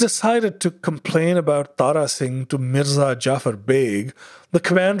and decided to complain about Tara Singh to Mirza Jafar Beg, the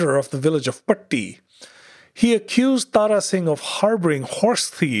commander of the village of Patti. He accused Tara Singh of harboring horse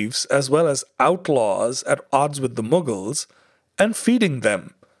thieves as well as outlaws at odds with the Mughals and feeding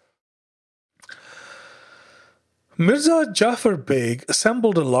them. Mirza Jafar Beg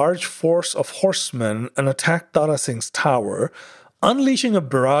assembled a large force of horsemen and attacked Tara Singh's tower, unleashing a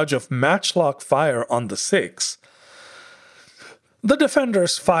barrage of matchlock fire on the Sikhs. The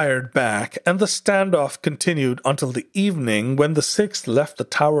defenders fired back, and the standoff continued until the evening when the Sikhs left the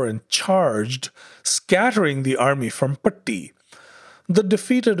tower and charged, scattering the army from Patti. The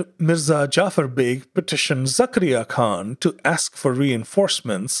defeated Mirza Jafar Beg petitioned Zakaria Khan to ask for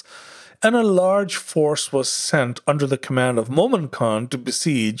reinforcements, and a large force was sent under the command of Momin Khan to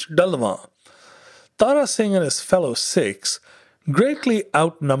besiege Dalwan. Tara Singh and his fellow Sikhs, greatly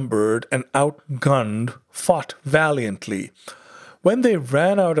outnumbered and outgunned, fought valiantly. When they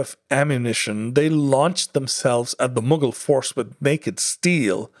ran out of ammunition, they launched themselves at the Mughal force with naked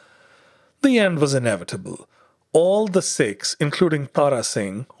steel. The end was inevitable. All the Sikhs, including Tara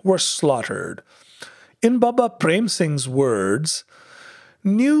Singh, were slaughtered. In Baba Prem Singh's words,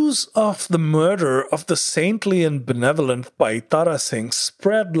 news of the murder of the saintly and benevolent Bhai Tara Singh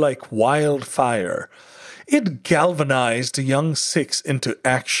spread like wildfire. It galvanized young Sikhs into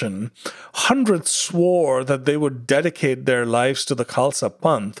action. Hundreds swore that they would dedicate their lives to the Khalsa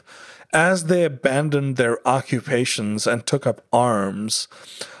Panth as they abandoned their occupations and took up arms.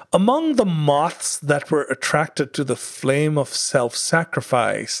 Among the moths that were attracted to the flame of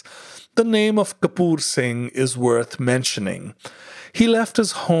self-sacrifice, the name of Kapoor Singh is worth mentioning. He left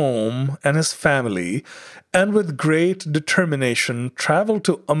his home and his family and with great determination traveled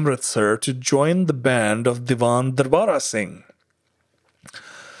to Amritsar to join the band of Diwan Darbara Singh.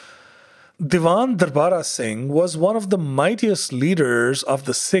 Diwan Darbara Singh was one of the mightiest leaders of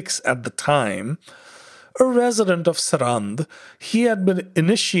the Sikhs at the time. A resident of Sarand, he had been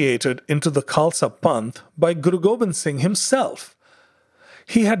initiated into the Khalsa Panth by Guru Gobind Singh himself.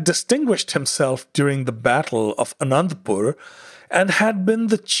 He had distinguished himself during the Battle of Anandpur and had been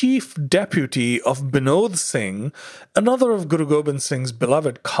the chief deputy of Binod Singh, another of Guru Gobind Singh's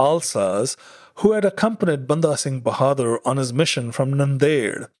beloved Khalsas, who had accompanied Banda Singh Bahadur on his mission from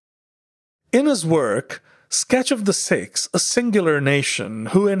Nanded. In his work, Sketch of the Sikhs, a singular nation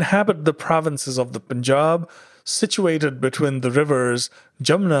who inhabit the provinces of the Punjab, situated between the rivers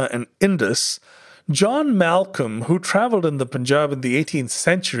Jamna and Indus, John Malcolm, who traveled in the Punjab in the 18th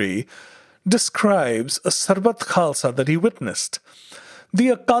century, describes a Sarbat Khalsa that he witnessed. The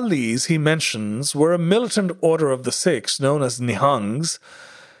Akalis, he mentions, were a militant order of the Sikhs known as Nihangs.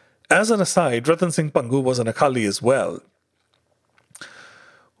 As an aside, Ratan Singh Pangu was an Akali as well.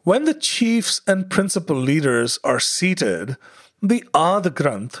 When the chiefs and principal leaders are seated, the Aad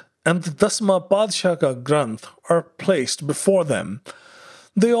Granth and the Dasma Padshah Ka Granth are placed before them.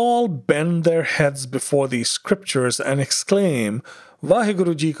 They all bend their heads before these scriptures and exclaim,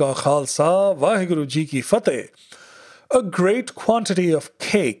 Vaheguru Ji Ka Khalsa, Vaheguru Ji Ki Fateh. A great quantity of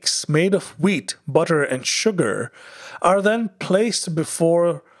cakes made of wheat, butter, and sugar are then placed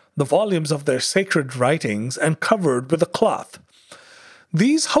before the volumes of their sacred writings and covered with a cloth.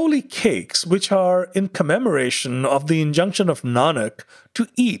 These holy cakes, which are in commemoration of the injunction of Nanak to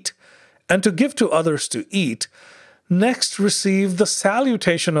eat and to give to others to eat, next receive the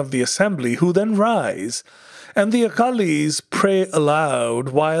salutation of the assembly, who then rise, and the Akalis pray aloud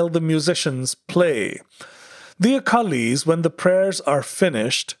while the musicians play. The Akalis, when the prayers are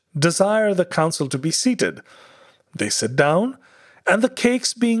finished, desire the council to be seated. They sit down, and the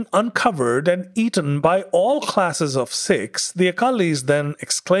cakes being uncovered and eaten by all classes of Sikhs, the Akalis then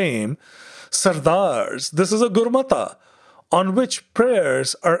exclaim, Sardars, this is a Gurmata, on which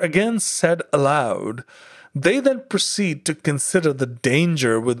prayers are again said aloud. They then proceed to consider the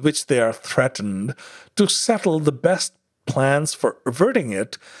danger with which they are threatened, to settle the best plans for averting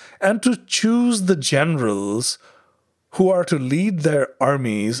it, and to choose the generals who are to lead their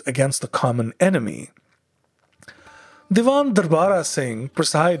armies against the common enemy. Diwan Darbara Singh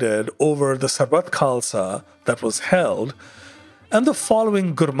presided over the Sarbat Khalsa that was held, and the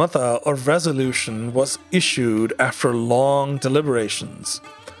following Gurmata or resolution was issued after long deliberations.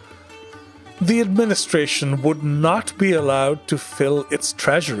 The administration would not be allowed to fill its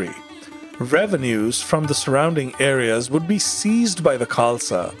treasury. Revenues from the surrounding areas would be seized by the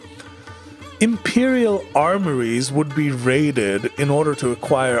Khalsa. Imperial armories would be raided in order to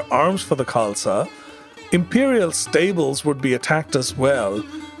acquire arms for the Khalsa. Imperial stables would be attacked as well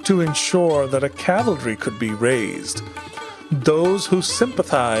to ensure that a cavalry could be raised. Those who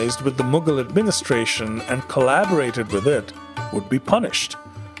sympathized with the Mughal administration and collaborated with it would be punished.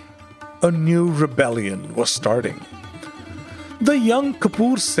 A new rebellion was starting. The young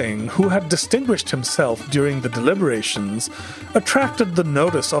Kapoor Singh, who had distinguished himself during the deliberations, attracted the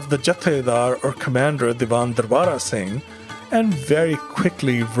notice of the Jathedar or commander Diwan Darbara Singh, and very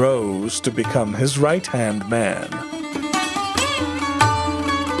quickly rose to become his right-hand man.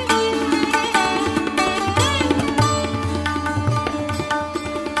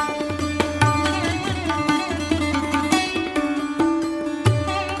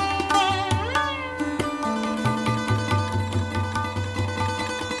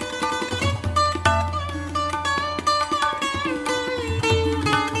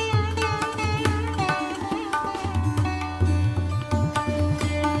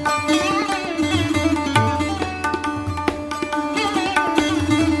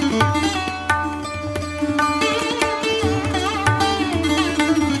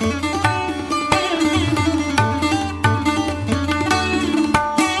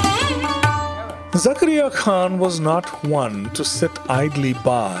 Zakaria Khan was not one to sit idly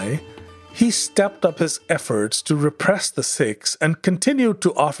by. He stepped up his efforts to repress the Sikhs and continued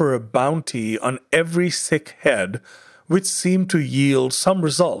to offer a bounty on every Sikh head, which seemed to yield some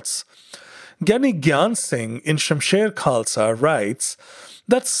results. Gyani Gyan Singh in Shamsher Khalsa writes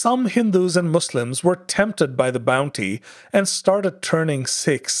that some Hindus and Muslims were tempted by the bounty and started turning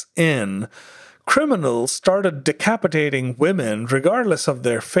Sikhs in. Criminals started decapitating women regardless of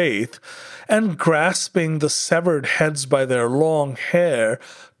their faith, and grasping the severed heads by their long hair,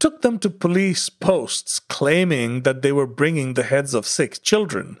 took them to police posts claiming that they were bringing the heads of Sikh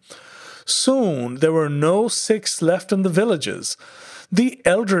children. Soon there were no Sikhs left in the villages. The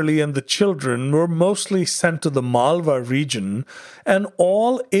elderly and the children were mostly sent to the Malwa region, and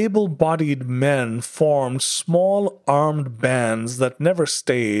all able-bodied men formed small armed bands that never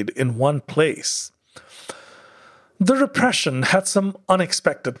stayed in one place. The repression had some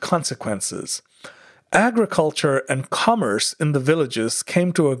unexpected consequences. Agriculture and commerce in the villages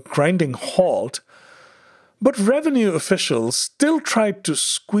came to a grinding halt, but revenue officials still tried to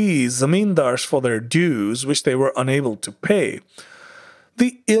squeeze zamindars for their dues, which they were unable to pay.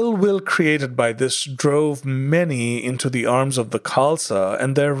 The ill will created by this drove many into the arms of the Khalsa,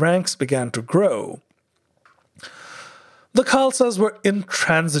 and their ranks began to grow. The Khalsas were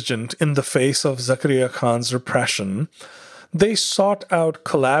intransigent in the face of Zakaria Khan's repression. They sought out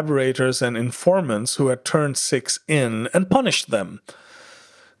collaborators and informants who had turned Sikhs in and punished them.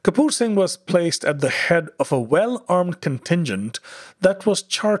 Kapoor Singh was placed at the head of a well-armed contingent that was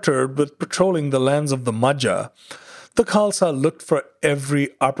chartered with patrolling the lands of the Majha. The Khalsa looked for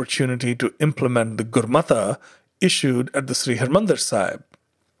every opportunity to implement the Gurmata issued at the Sri Harmandir Sahib.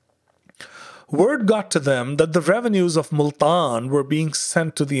 Word got to them that the revenues of Multan were being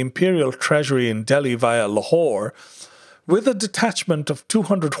sent to the imperial treasury in Delhi via Lahore, with a detachment of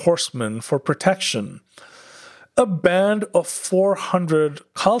 200 horsemen for protection. A band of 400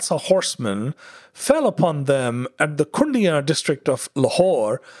 Khalsa horsemen fell upon them at the Kundiya district of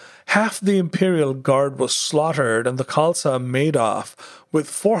Lahore. Half the imperial guard was slaughtered, and the Khalsa made off with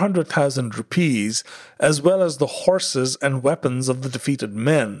 400,000 rupees, as well as the horses and weapons of the defeated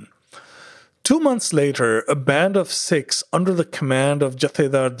men. 2 months later, a band of Sikhs under the command of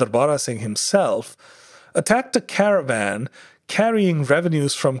Jathedar Darbara Singh himself attacked a caravan carrying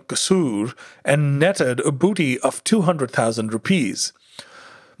revenues from Kasur and netted a booty of 200,000 rupees.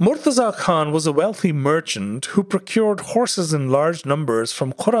 Murtaza Khan was a wealthy merchant who procured horses in large numbers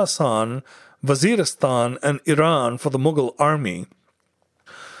from Khorasan, Waziristan, and Iran for the Mughal army.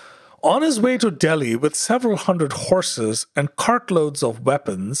 On his way to Delhi with several hundred horses and cartloads of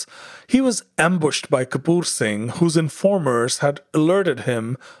weapons, he was ambushed by Kapoor Singh, whose informers had alerted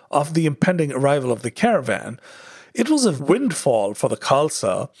him of the impending arrival of the caravan. It was a windfall for the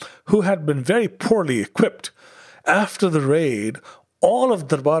Khalsa, who had been very poorly equipped. After the raid, all of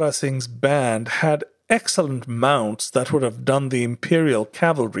Darbara Singh's band had excellent mounts that would have done the imperial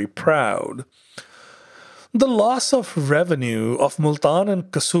cavalry proud. The loss of revenue of Multan and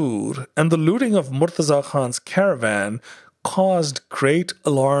Kasur and the looting of Murtaza Khan's caravan caused great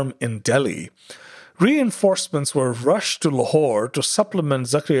alarm in Delhi. Reinforcements were rushed to Lahore to supplement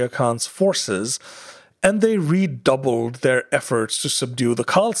Zakaria Khan's forces, and they redoubled their efforts to subdue the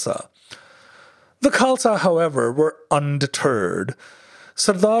Khalsa. The Khalsa, however, were undeterred.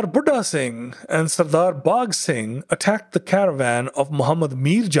 Sardar Buddha Singh and Sardar Bagh Singh attacked the caravan of Muhammad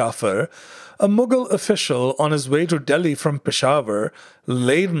Mir Jafar, a Mughal official on his way to Delhi from Peshawar,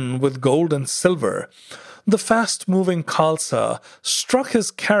 laden with gold and silver. The fast-moving Khalsa struck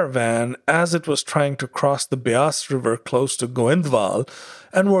his caravan as it was trying to cross the Beas River close to Goindwal,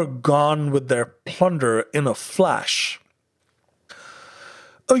 and were gone with their plunder in a flash.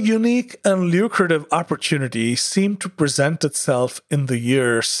 A unique and lucrative opportunity seemed to present itself in the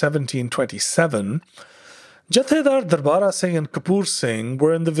year 1727. Jathedar Darbara Singh and Kapoor Singh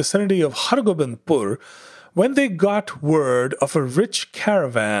were in the vicinity of Hargobindpur when they got word of a rich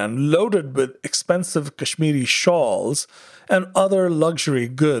caravan loaded with expensive Kashmiri shawls and other luxury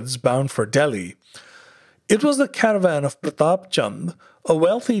goods bound for Delhi. It was the caravan of Pratap Chand, a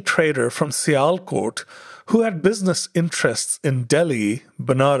wealthy trader from Sialkot, who had business interests in Delhi,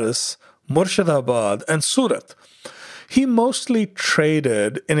 Banaras, Murshidabad, and Surat. He mostly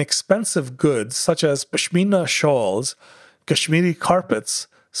traded in expensive goods such as pashmina shawls, Kashmiri carpets,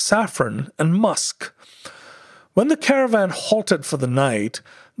 saffron, and musk. When the caravan halted for the night,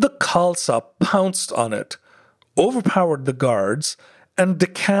 the Khalsa pounced on it, overpowered the guards, and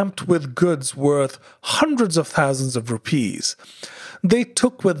decamped with goods worth hundreds of thousands of rupees. They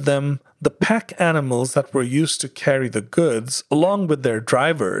took with them the pack animals that were used to carry the goods, along with their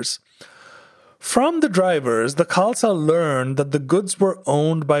drivers. From the drivers, the Khalsa learned that the goods were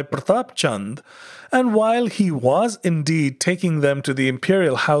owned by Pratap Chand, and while he was indeed taking them to the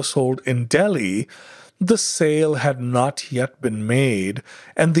imperial household in Delhi, the sale had not yet been made,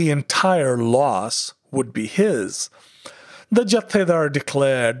 and the entire loss would be his. The Jathedar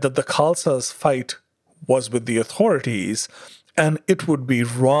declared that the Khalsa's fight was with the authorities, and it would be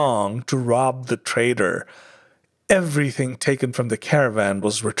wrong to rob the trader. Everything taken from the caravan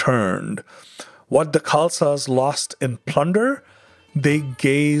was returned. What the Khalsas lost in plunder, they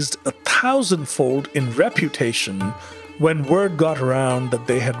gazed 1,000-fold in reputation when word got around that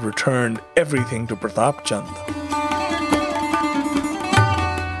they had returned everything to Pratap Chand.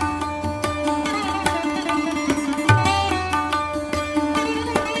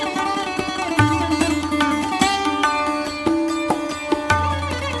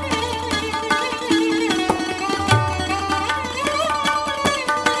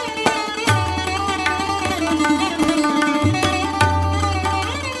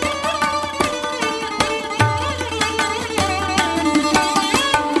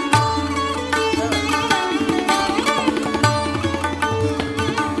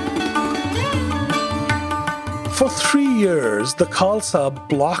 For 3 years, the Khalsa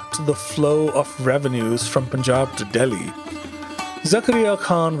blocked the flow of revenues from Punjab to Delhi. Zakaria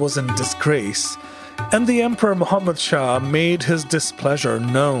Khan was in disgrace, and the Emperor Muhammad Shah made his displeasure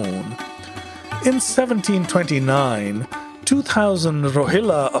known. In 1729, 2,000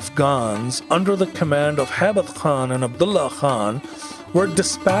 Rohilla Afghans under the command of Haibat Khan and Abdullah Khan were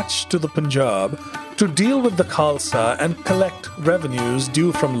dispatched to the Punjab to deal with the Khalsa and collect revenues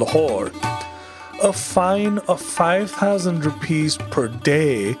due from Lahore. A fine of 5,000 rupees per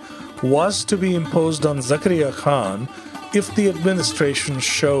day was to be imposed on Zakaria Khan if the administration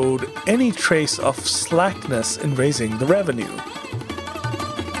showed any trace of slackness in raising the revenue.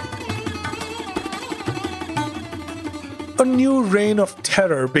 A new reign of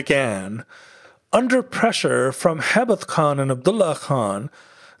terror began. Under pressure from Haibat Khan and Abdullah Khan,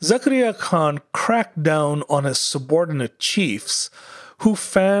 Zakaria Khan cracked down on his subordinate chiefs who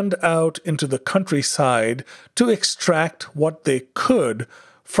fanned out into the countryside to extract what they could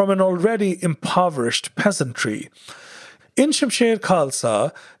from an already impoverished peasantry. In Shamsher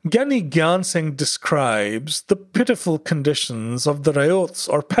Khalsa, Gyani Gyan Singh describes the pitiful conditions of the rayots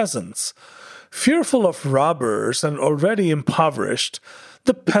or peasants. Fearful of robbers and already impoverished,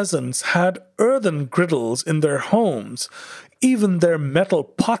 the peasants had earthen griddles in their homes. Even their metal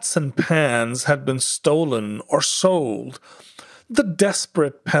pots and pans had been stolen or sold. The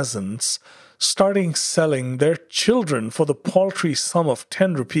desperate peasants starting selling their children for the paltry sum of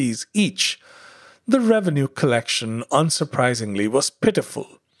 10 rupees each. The revenue collection, unsurprisingly, was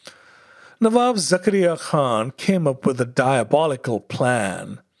pitiful. Nawab Zakaria Khan came up with a diabolical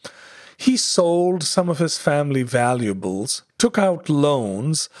plan. He sold some of his family valuables, took out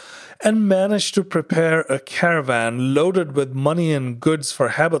loans, and managed to prepare a caravan loaded with money and goods for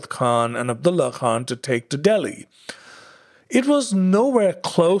Haibat Khan and Abdullah Khan to take to Delhi. It was nowhere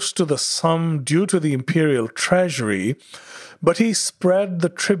close to the sum due to the imperial treasury, but he spread the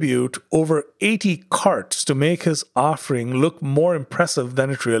tribute over 80 carts to make his offering look more impressive than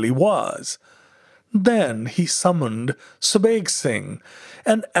it really was. Then he summoned Subaig Singh,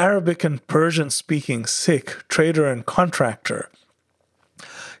 an Arabic and Persian-speaking Sikh trader and contractor.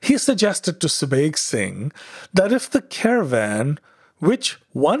 He suggested to Subaig Singh that if the caravan, which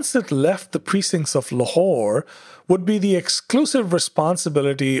once it left the precincts of Lahore, would be the exclusive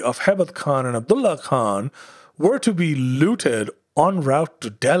responsibility of Haibat Khan and Abdullah Khan, were to be looted en route to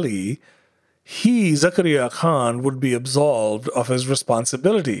Delhi, he, Zakaria Khan, would be absolved of his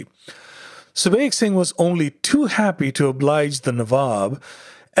responsibility. Subaig Singh was only too happy to oblige the Nawab,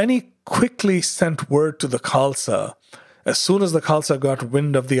 and he quickly sent word to the Khalsa. As soon as the Khalsa got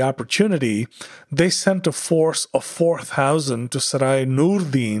wind of the opportunity, they sent a force of 4,000 to Sarai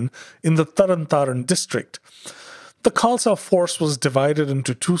Nurdin in the Taran Taran district. The Khalsa force was divided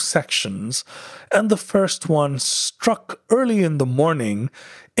into 2 sections, and the first one struck early in the morning,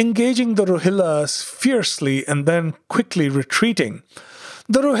 engaging the Rohillas fiercely and then quickly retreating.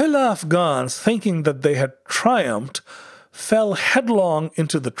 The Rohilla Afghans, thinking that they had triumphed, fell headlong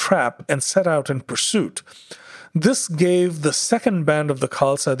into the trap and set out in pursuit. This gave the second band of the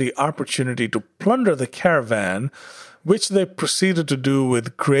Khalsa the opportunity to plunder the caravan, which they proceeded to do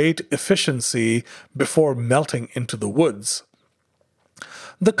with great efficiency before melting into the woods.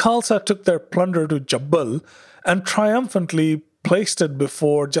 The Khalsa took their plunder to Jabbal and triumphantly placed it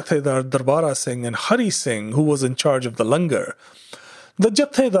before Jathedar Darbara Singh and Hari Singh, who was in charge of the langar. The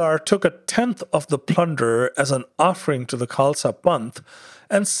Jathedar took 1/10 of the plunder as an offering to the Khalsa Panth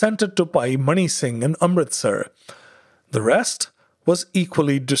and sent it to Bhai Mani Singh in Amritsar. The rest was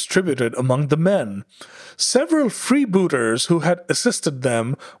equally distributed among the men. Several freebooters who had assisted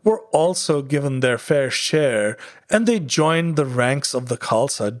them were also given their fair share, and they joined the ranks of the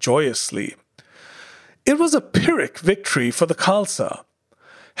Khalsa joyously. It was a Pyrrhic victory for the Khalsa.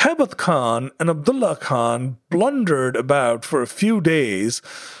 Haibat Khan and Abdullah Khan blundered about for a few days,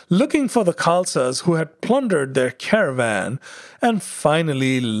 looking for the Khalsas who had plundered their caravan, and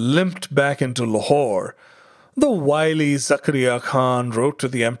finally limped back into Lahore. The wily Zakaria Khan wrote to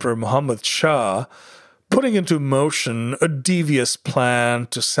the Emperor Muhammad Shah, putting into motion a devious plan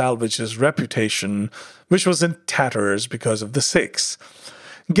to salvage his reputation, which was in tatters because of the Sikhs.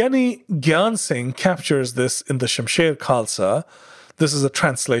 Gyani Gyan Singh captures this in the Shamsher Khalsa. This is a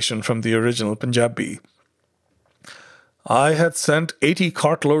translation from the original Punjabi. I had sent 80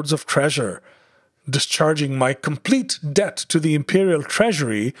 cartloads of treasure, discharging my complete debt to the imperial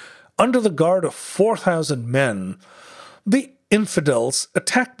treasury under the guard of 4,000 men. The infidels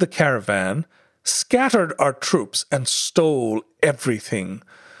attacked the caravan, scattered our troops, and stole everything.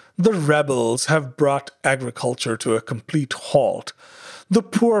 The rebels have brought agriculture to a complete halt. The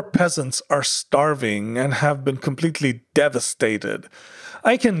poor peasants are starving and have been completely devastated.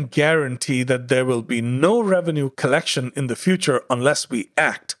 I can guarantee that there will be no revenue collection in the future unless we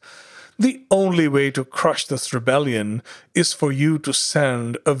act. The only way to crush this rebellion is for you to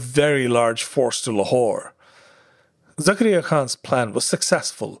send a very large force to Lahore. Zakaria Khan's plan was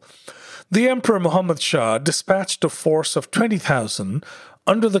successful. The Emperor Muhammad Shah dispatched a force of 20,000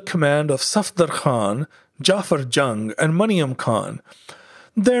 under the command of Safdar Khan, Jafar Jung, and Maniam Khan.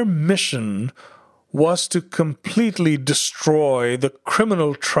 Their mission was to completely destroy the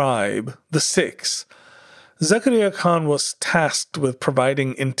criminal tribe, the Sikhs. Zakaria Khan was tasked with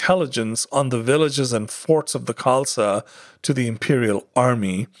providing intelligence on the villages and forts of the Khalsa to the imperial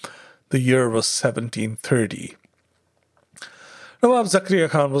army. The year was 1730. Nawab Zakaria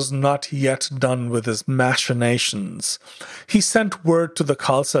Khan was not yet done with his machinations. He sent word to the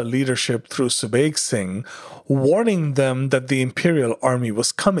Khalsa leadership through Subeg Singh, warning them that the imperial army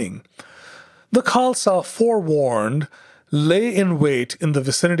was coming. The Khalsa, forewarned, lay in wait in the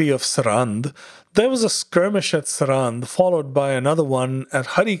vicinity of Sarand. There was a skirmish at Sarand, followed by another one at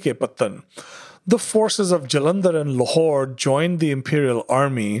Harike Pattan. The forces of Jalandhar and Lahore joined the imperial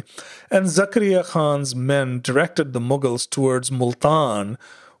army, and Zakaria Khan's men directed the Mughals towards Multan,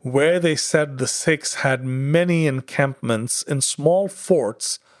 where they said the Sikhs had many encampments in small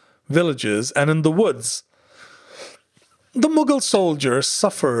forts, villages, and in the woods. The Mughal soldiers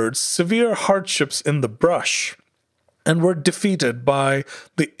suffered severe hardships in the brush and were defeated by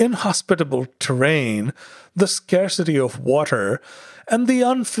the inhospitable terrain, the scarcity of water, and the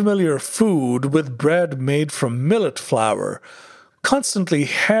unfamiliar food with bread made from millet flour. Constantly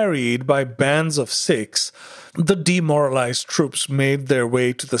harried by bands of Sikhs, the demoralized troops made their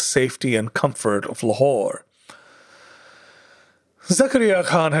way to the safety and comfort of Lahore. Zakaria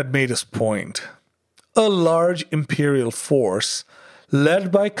Khan had made his point. A large imperial force,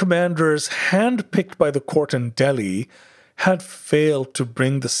 led by commanders hand-picked by the court in Delhi, had failed to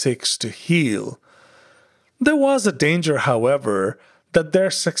bring the Sikhs to heel. There was a danger, however, that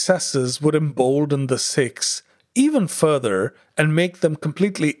their successes would embolden the Sikhs even further and make them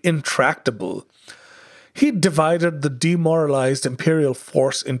completely intractable. He divided the demoralized imperial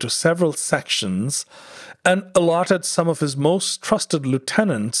force into several sections and allotted some of his most trusted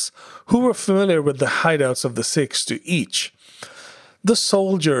lieutenants who were familiar with the hideouts of the Sikhs to each. The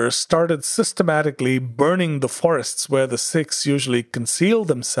soldiers started systematically burning the forests where the Sikhs usually concealed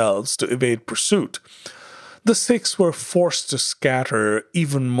themselves to evade pursuit. The Sikhs were forced to scatter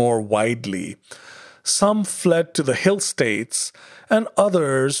even more widely. Some fled to the hill states, and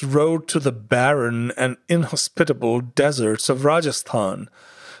others rode to the barren and inhospitable deserts of Rajasthan.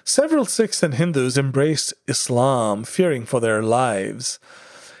 Several Sikhs and Hindus embraced Islam, fearing for their lives.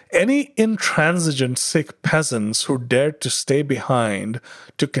 Any intransigent Sikh peasants who dared to stay behind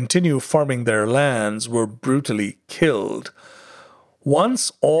to continue farming their lands were brutally killed.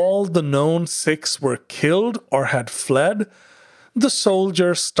 Once all the known Sikhs were killed or had fled, the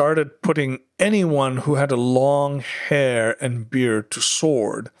soldiers started putting anyone who had a long hair and beard to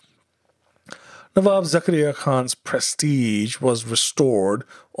sword. Nawab Zakaria Khan's prestige was restored,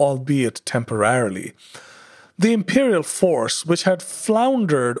 albeit temporarily. The imperial force, which had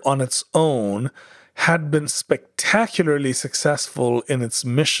floundered on its own, had been spectacularly successful in its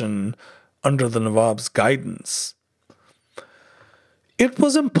mission under the Nawab's guidance. It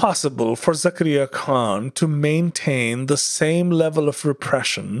was impossible for Zakaria Khan to maintain the same level of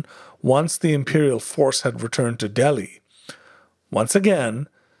repression once the imperial force had returned to Delhi. Once again,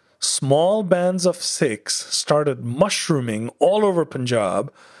 small bands of Sikhs started mushrooming all over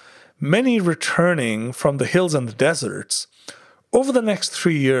Punjab, many returning from the hills and the deserts. Over the next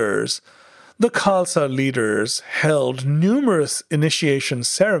 3 years, the Khalsa leaders held numerous initiation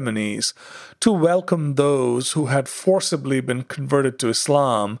ceremonies to welcome those who had forcibly been converted to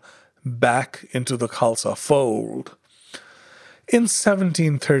Islam back into the Khalsa fold. In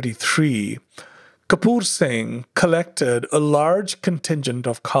 1733, Kapoor Singh collected a large contingent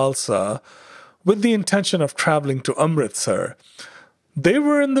of Khalsa with the intention of traveling to Amritsar. They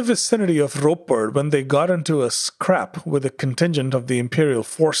were in the vicinity of Ropar when they got into a scrap with a contingent of the imperial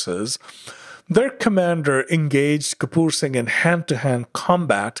forces. Their commander engaged Kapoor Singh in hand-to-hand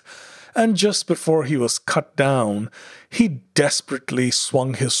combat, and just before he was cut down, he desperately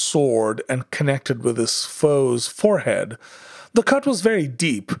swung his sword and connected with his foe's forehead. The cut was very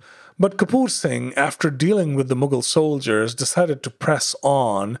deep, but Kapoor Singh, after dealing with the Mughal soldiers, decided to press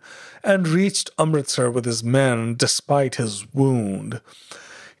on and reached Amritsar with his men despite his wound.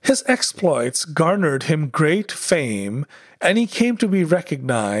 His exploits garnered him great fame, and he came to be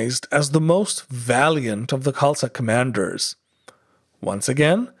recognized as the most valiant of the Khalsa commanders. Once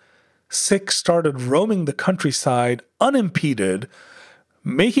again, Sikhs started roaming the countryside unimpeded,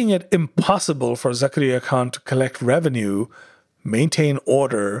 making it impossible for Zakaria Khan to collect revenue, maintain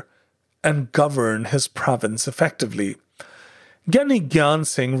order, and govern his province effectively. Gyani Gyan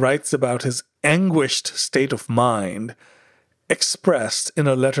Singh writes about his anguished state of mind, expressed in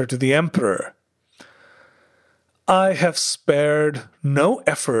a letter to the emperor. I have spared no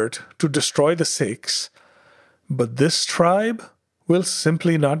effort to destroy the Sikhs, but this tribe will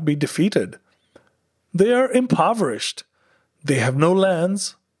simply not be defeated. They are impoverished. They have no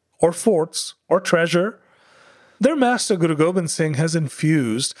lands, or forts, or treasure. Their master Guru Gobind Singh has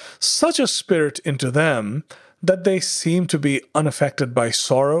infused such a spirit into them that they seem to be unaffected by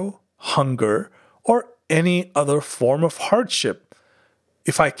sorrow, hunger, or any other form of hardship.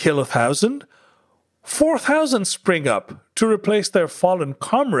 If I kill 1,000, 4,000 spring up to replace their fallen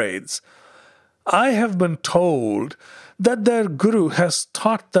comrades. I have been told that their guru has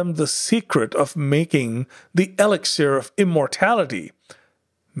taught them the secret of making the elixir of immortality.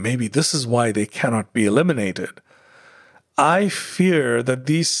 Maybe this is why they cannot be eliminated. I fear that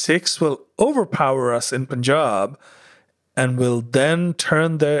these Sikhs will overpower us in Punjab and will then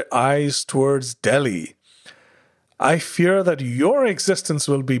turn their eyes towards Delhi. I fear that your existence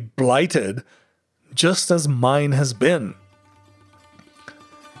will be blighted just as mine has been.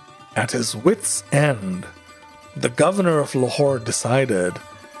 At his wit's end, the governor of Lahore decided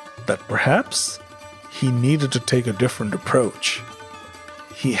that perhaps he needed to take a different approach.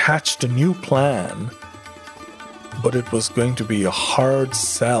 He hatched a new plan, but it was going to be a hard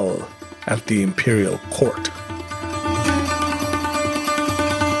sell at the imperial court.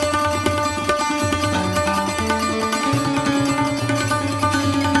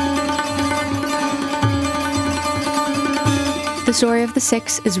 The Story of the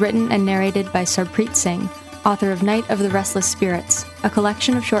Sikhs is written and narrated by Sarpreet Singh, author of Night of the Restless Spirits, a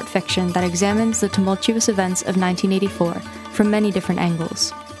collection of short fiction that examines the tumultuous events of 1984 from many different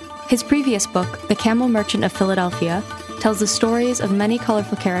angles. His previous book, The Camel Merchant of Philadelphia, tells the stories of many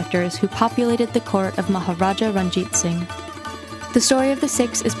colorful characters who populated the court of Maharaja Ranjit Singh. The Story of the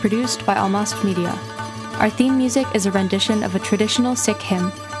Sikhs is produced by Almast Media. Our theme music is a rendition of a traditional Sikh hymn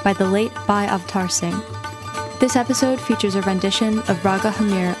by the late Bhai Avtar Singh. This episode features a rendition of Raga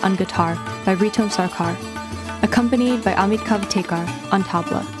Hamir on guitar by Ritom Sarkar, accompanied by Amit Kavatekar on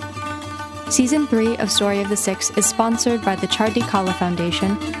tabla. Season 3 of Story of the Sikhs is sponsored by the Chardi Kala Foundation,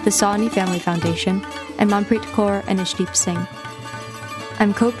 the Sawhney Family Foundation, and Manpreet Kaur and Ishdeep Singh.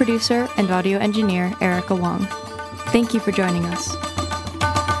 I'm co-producer and audio engineer Erica Wong. Thank you for joining us.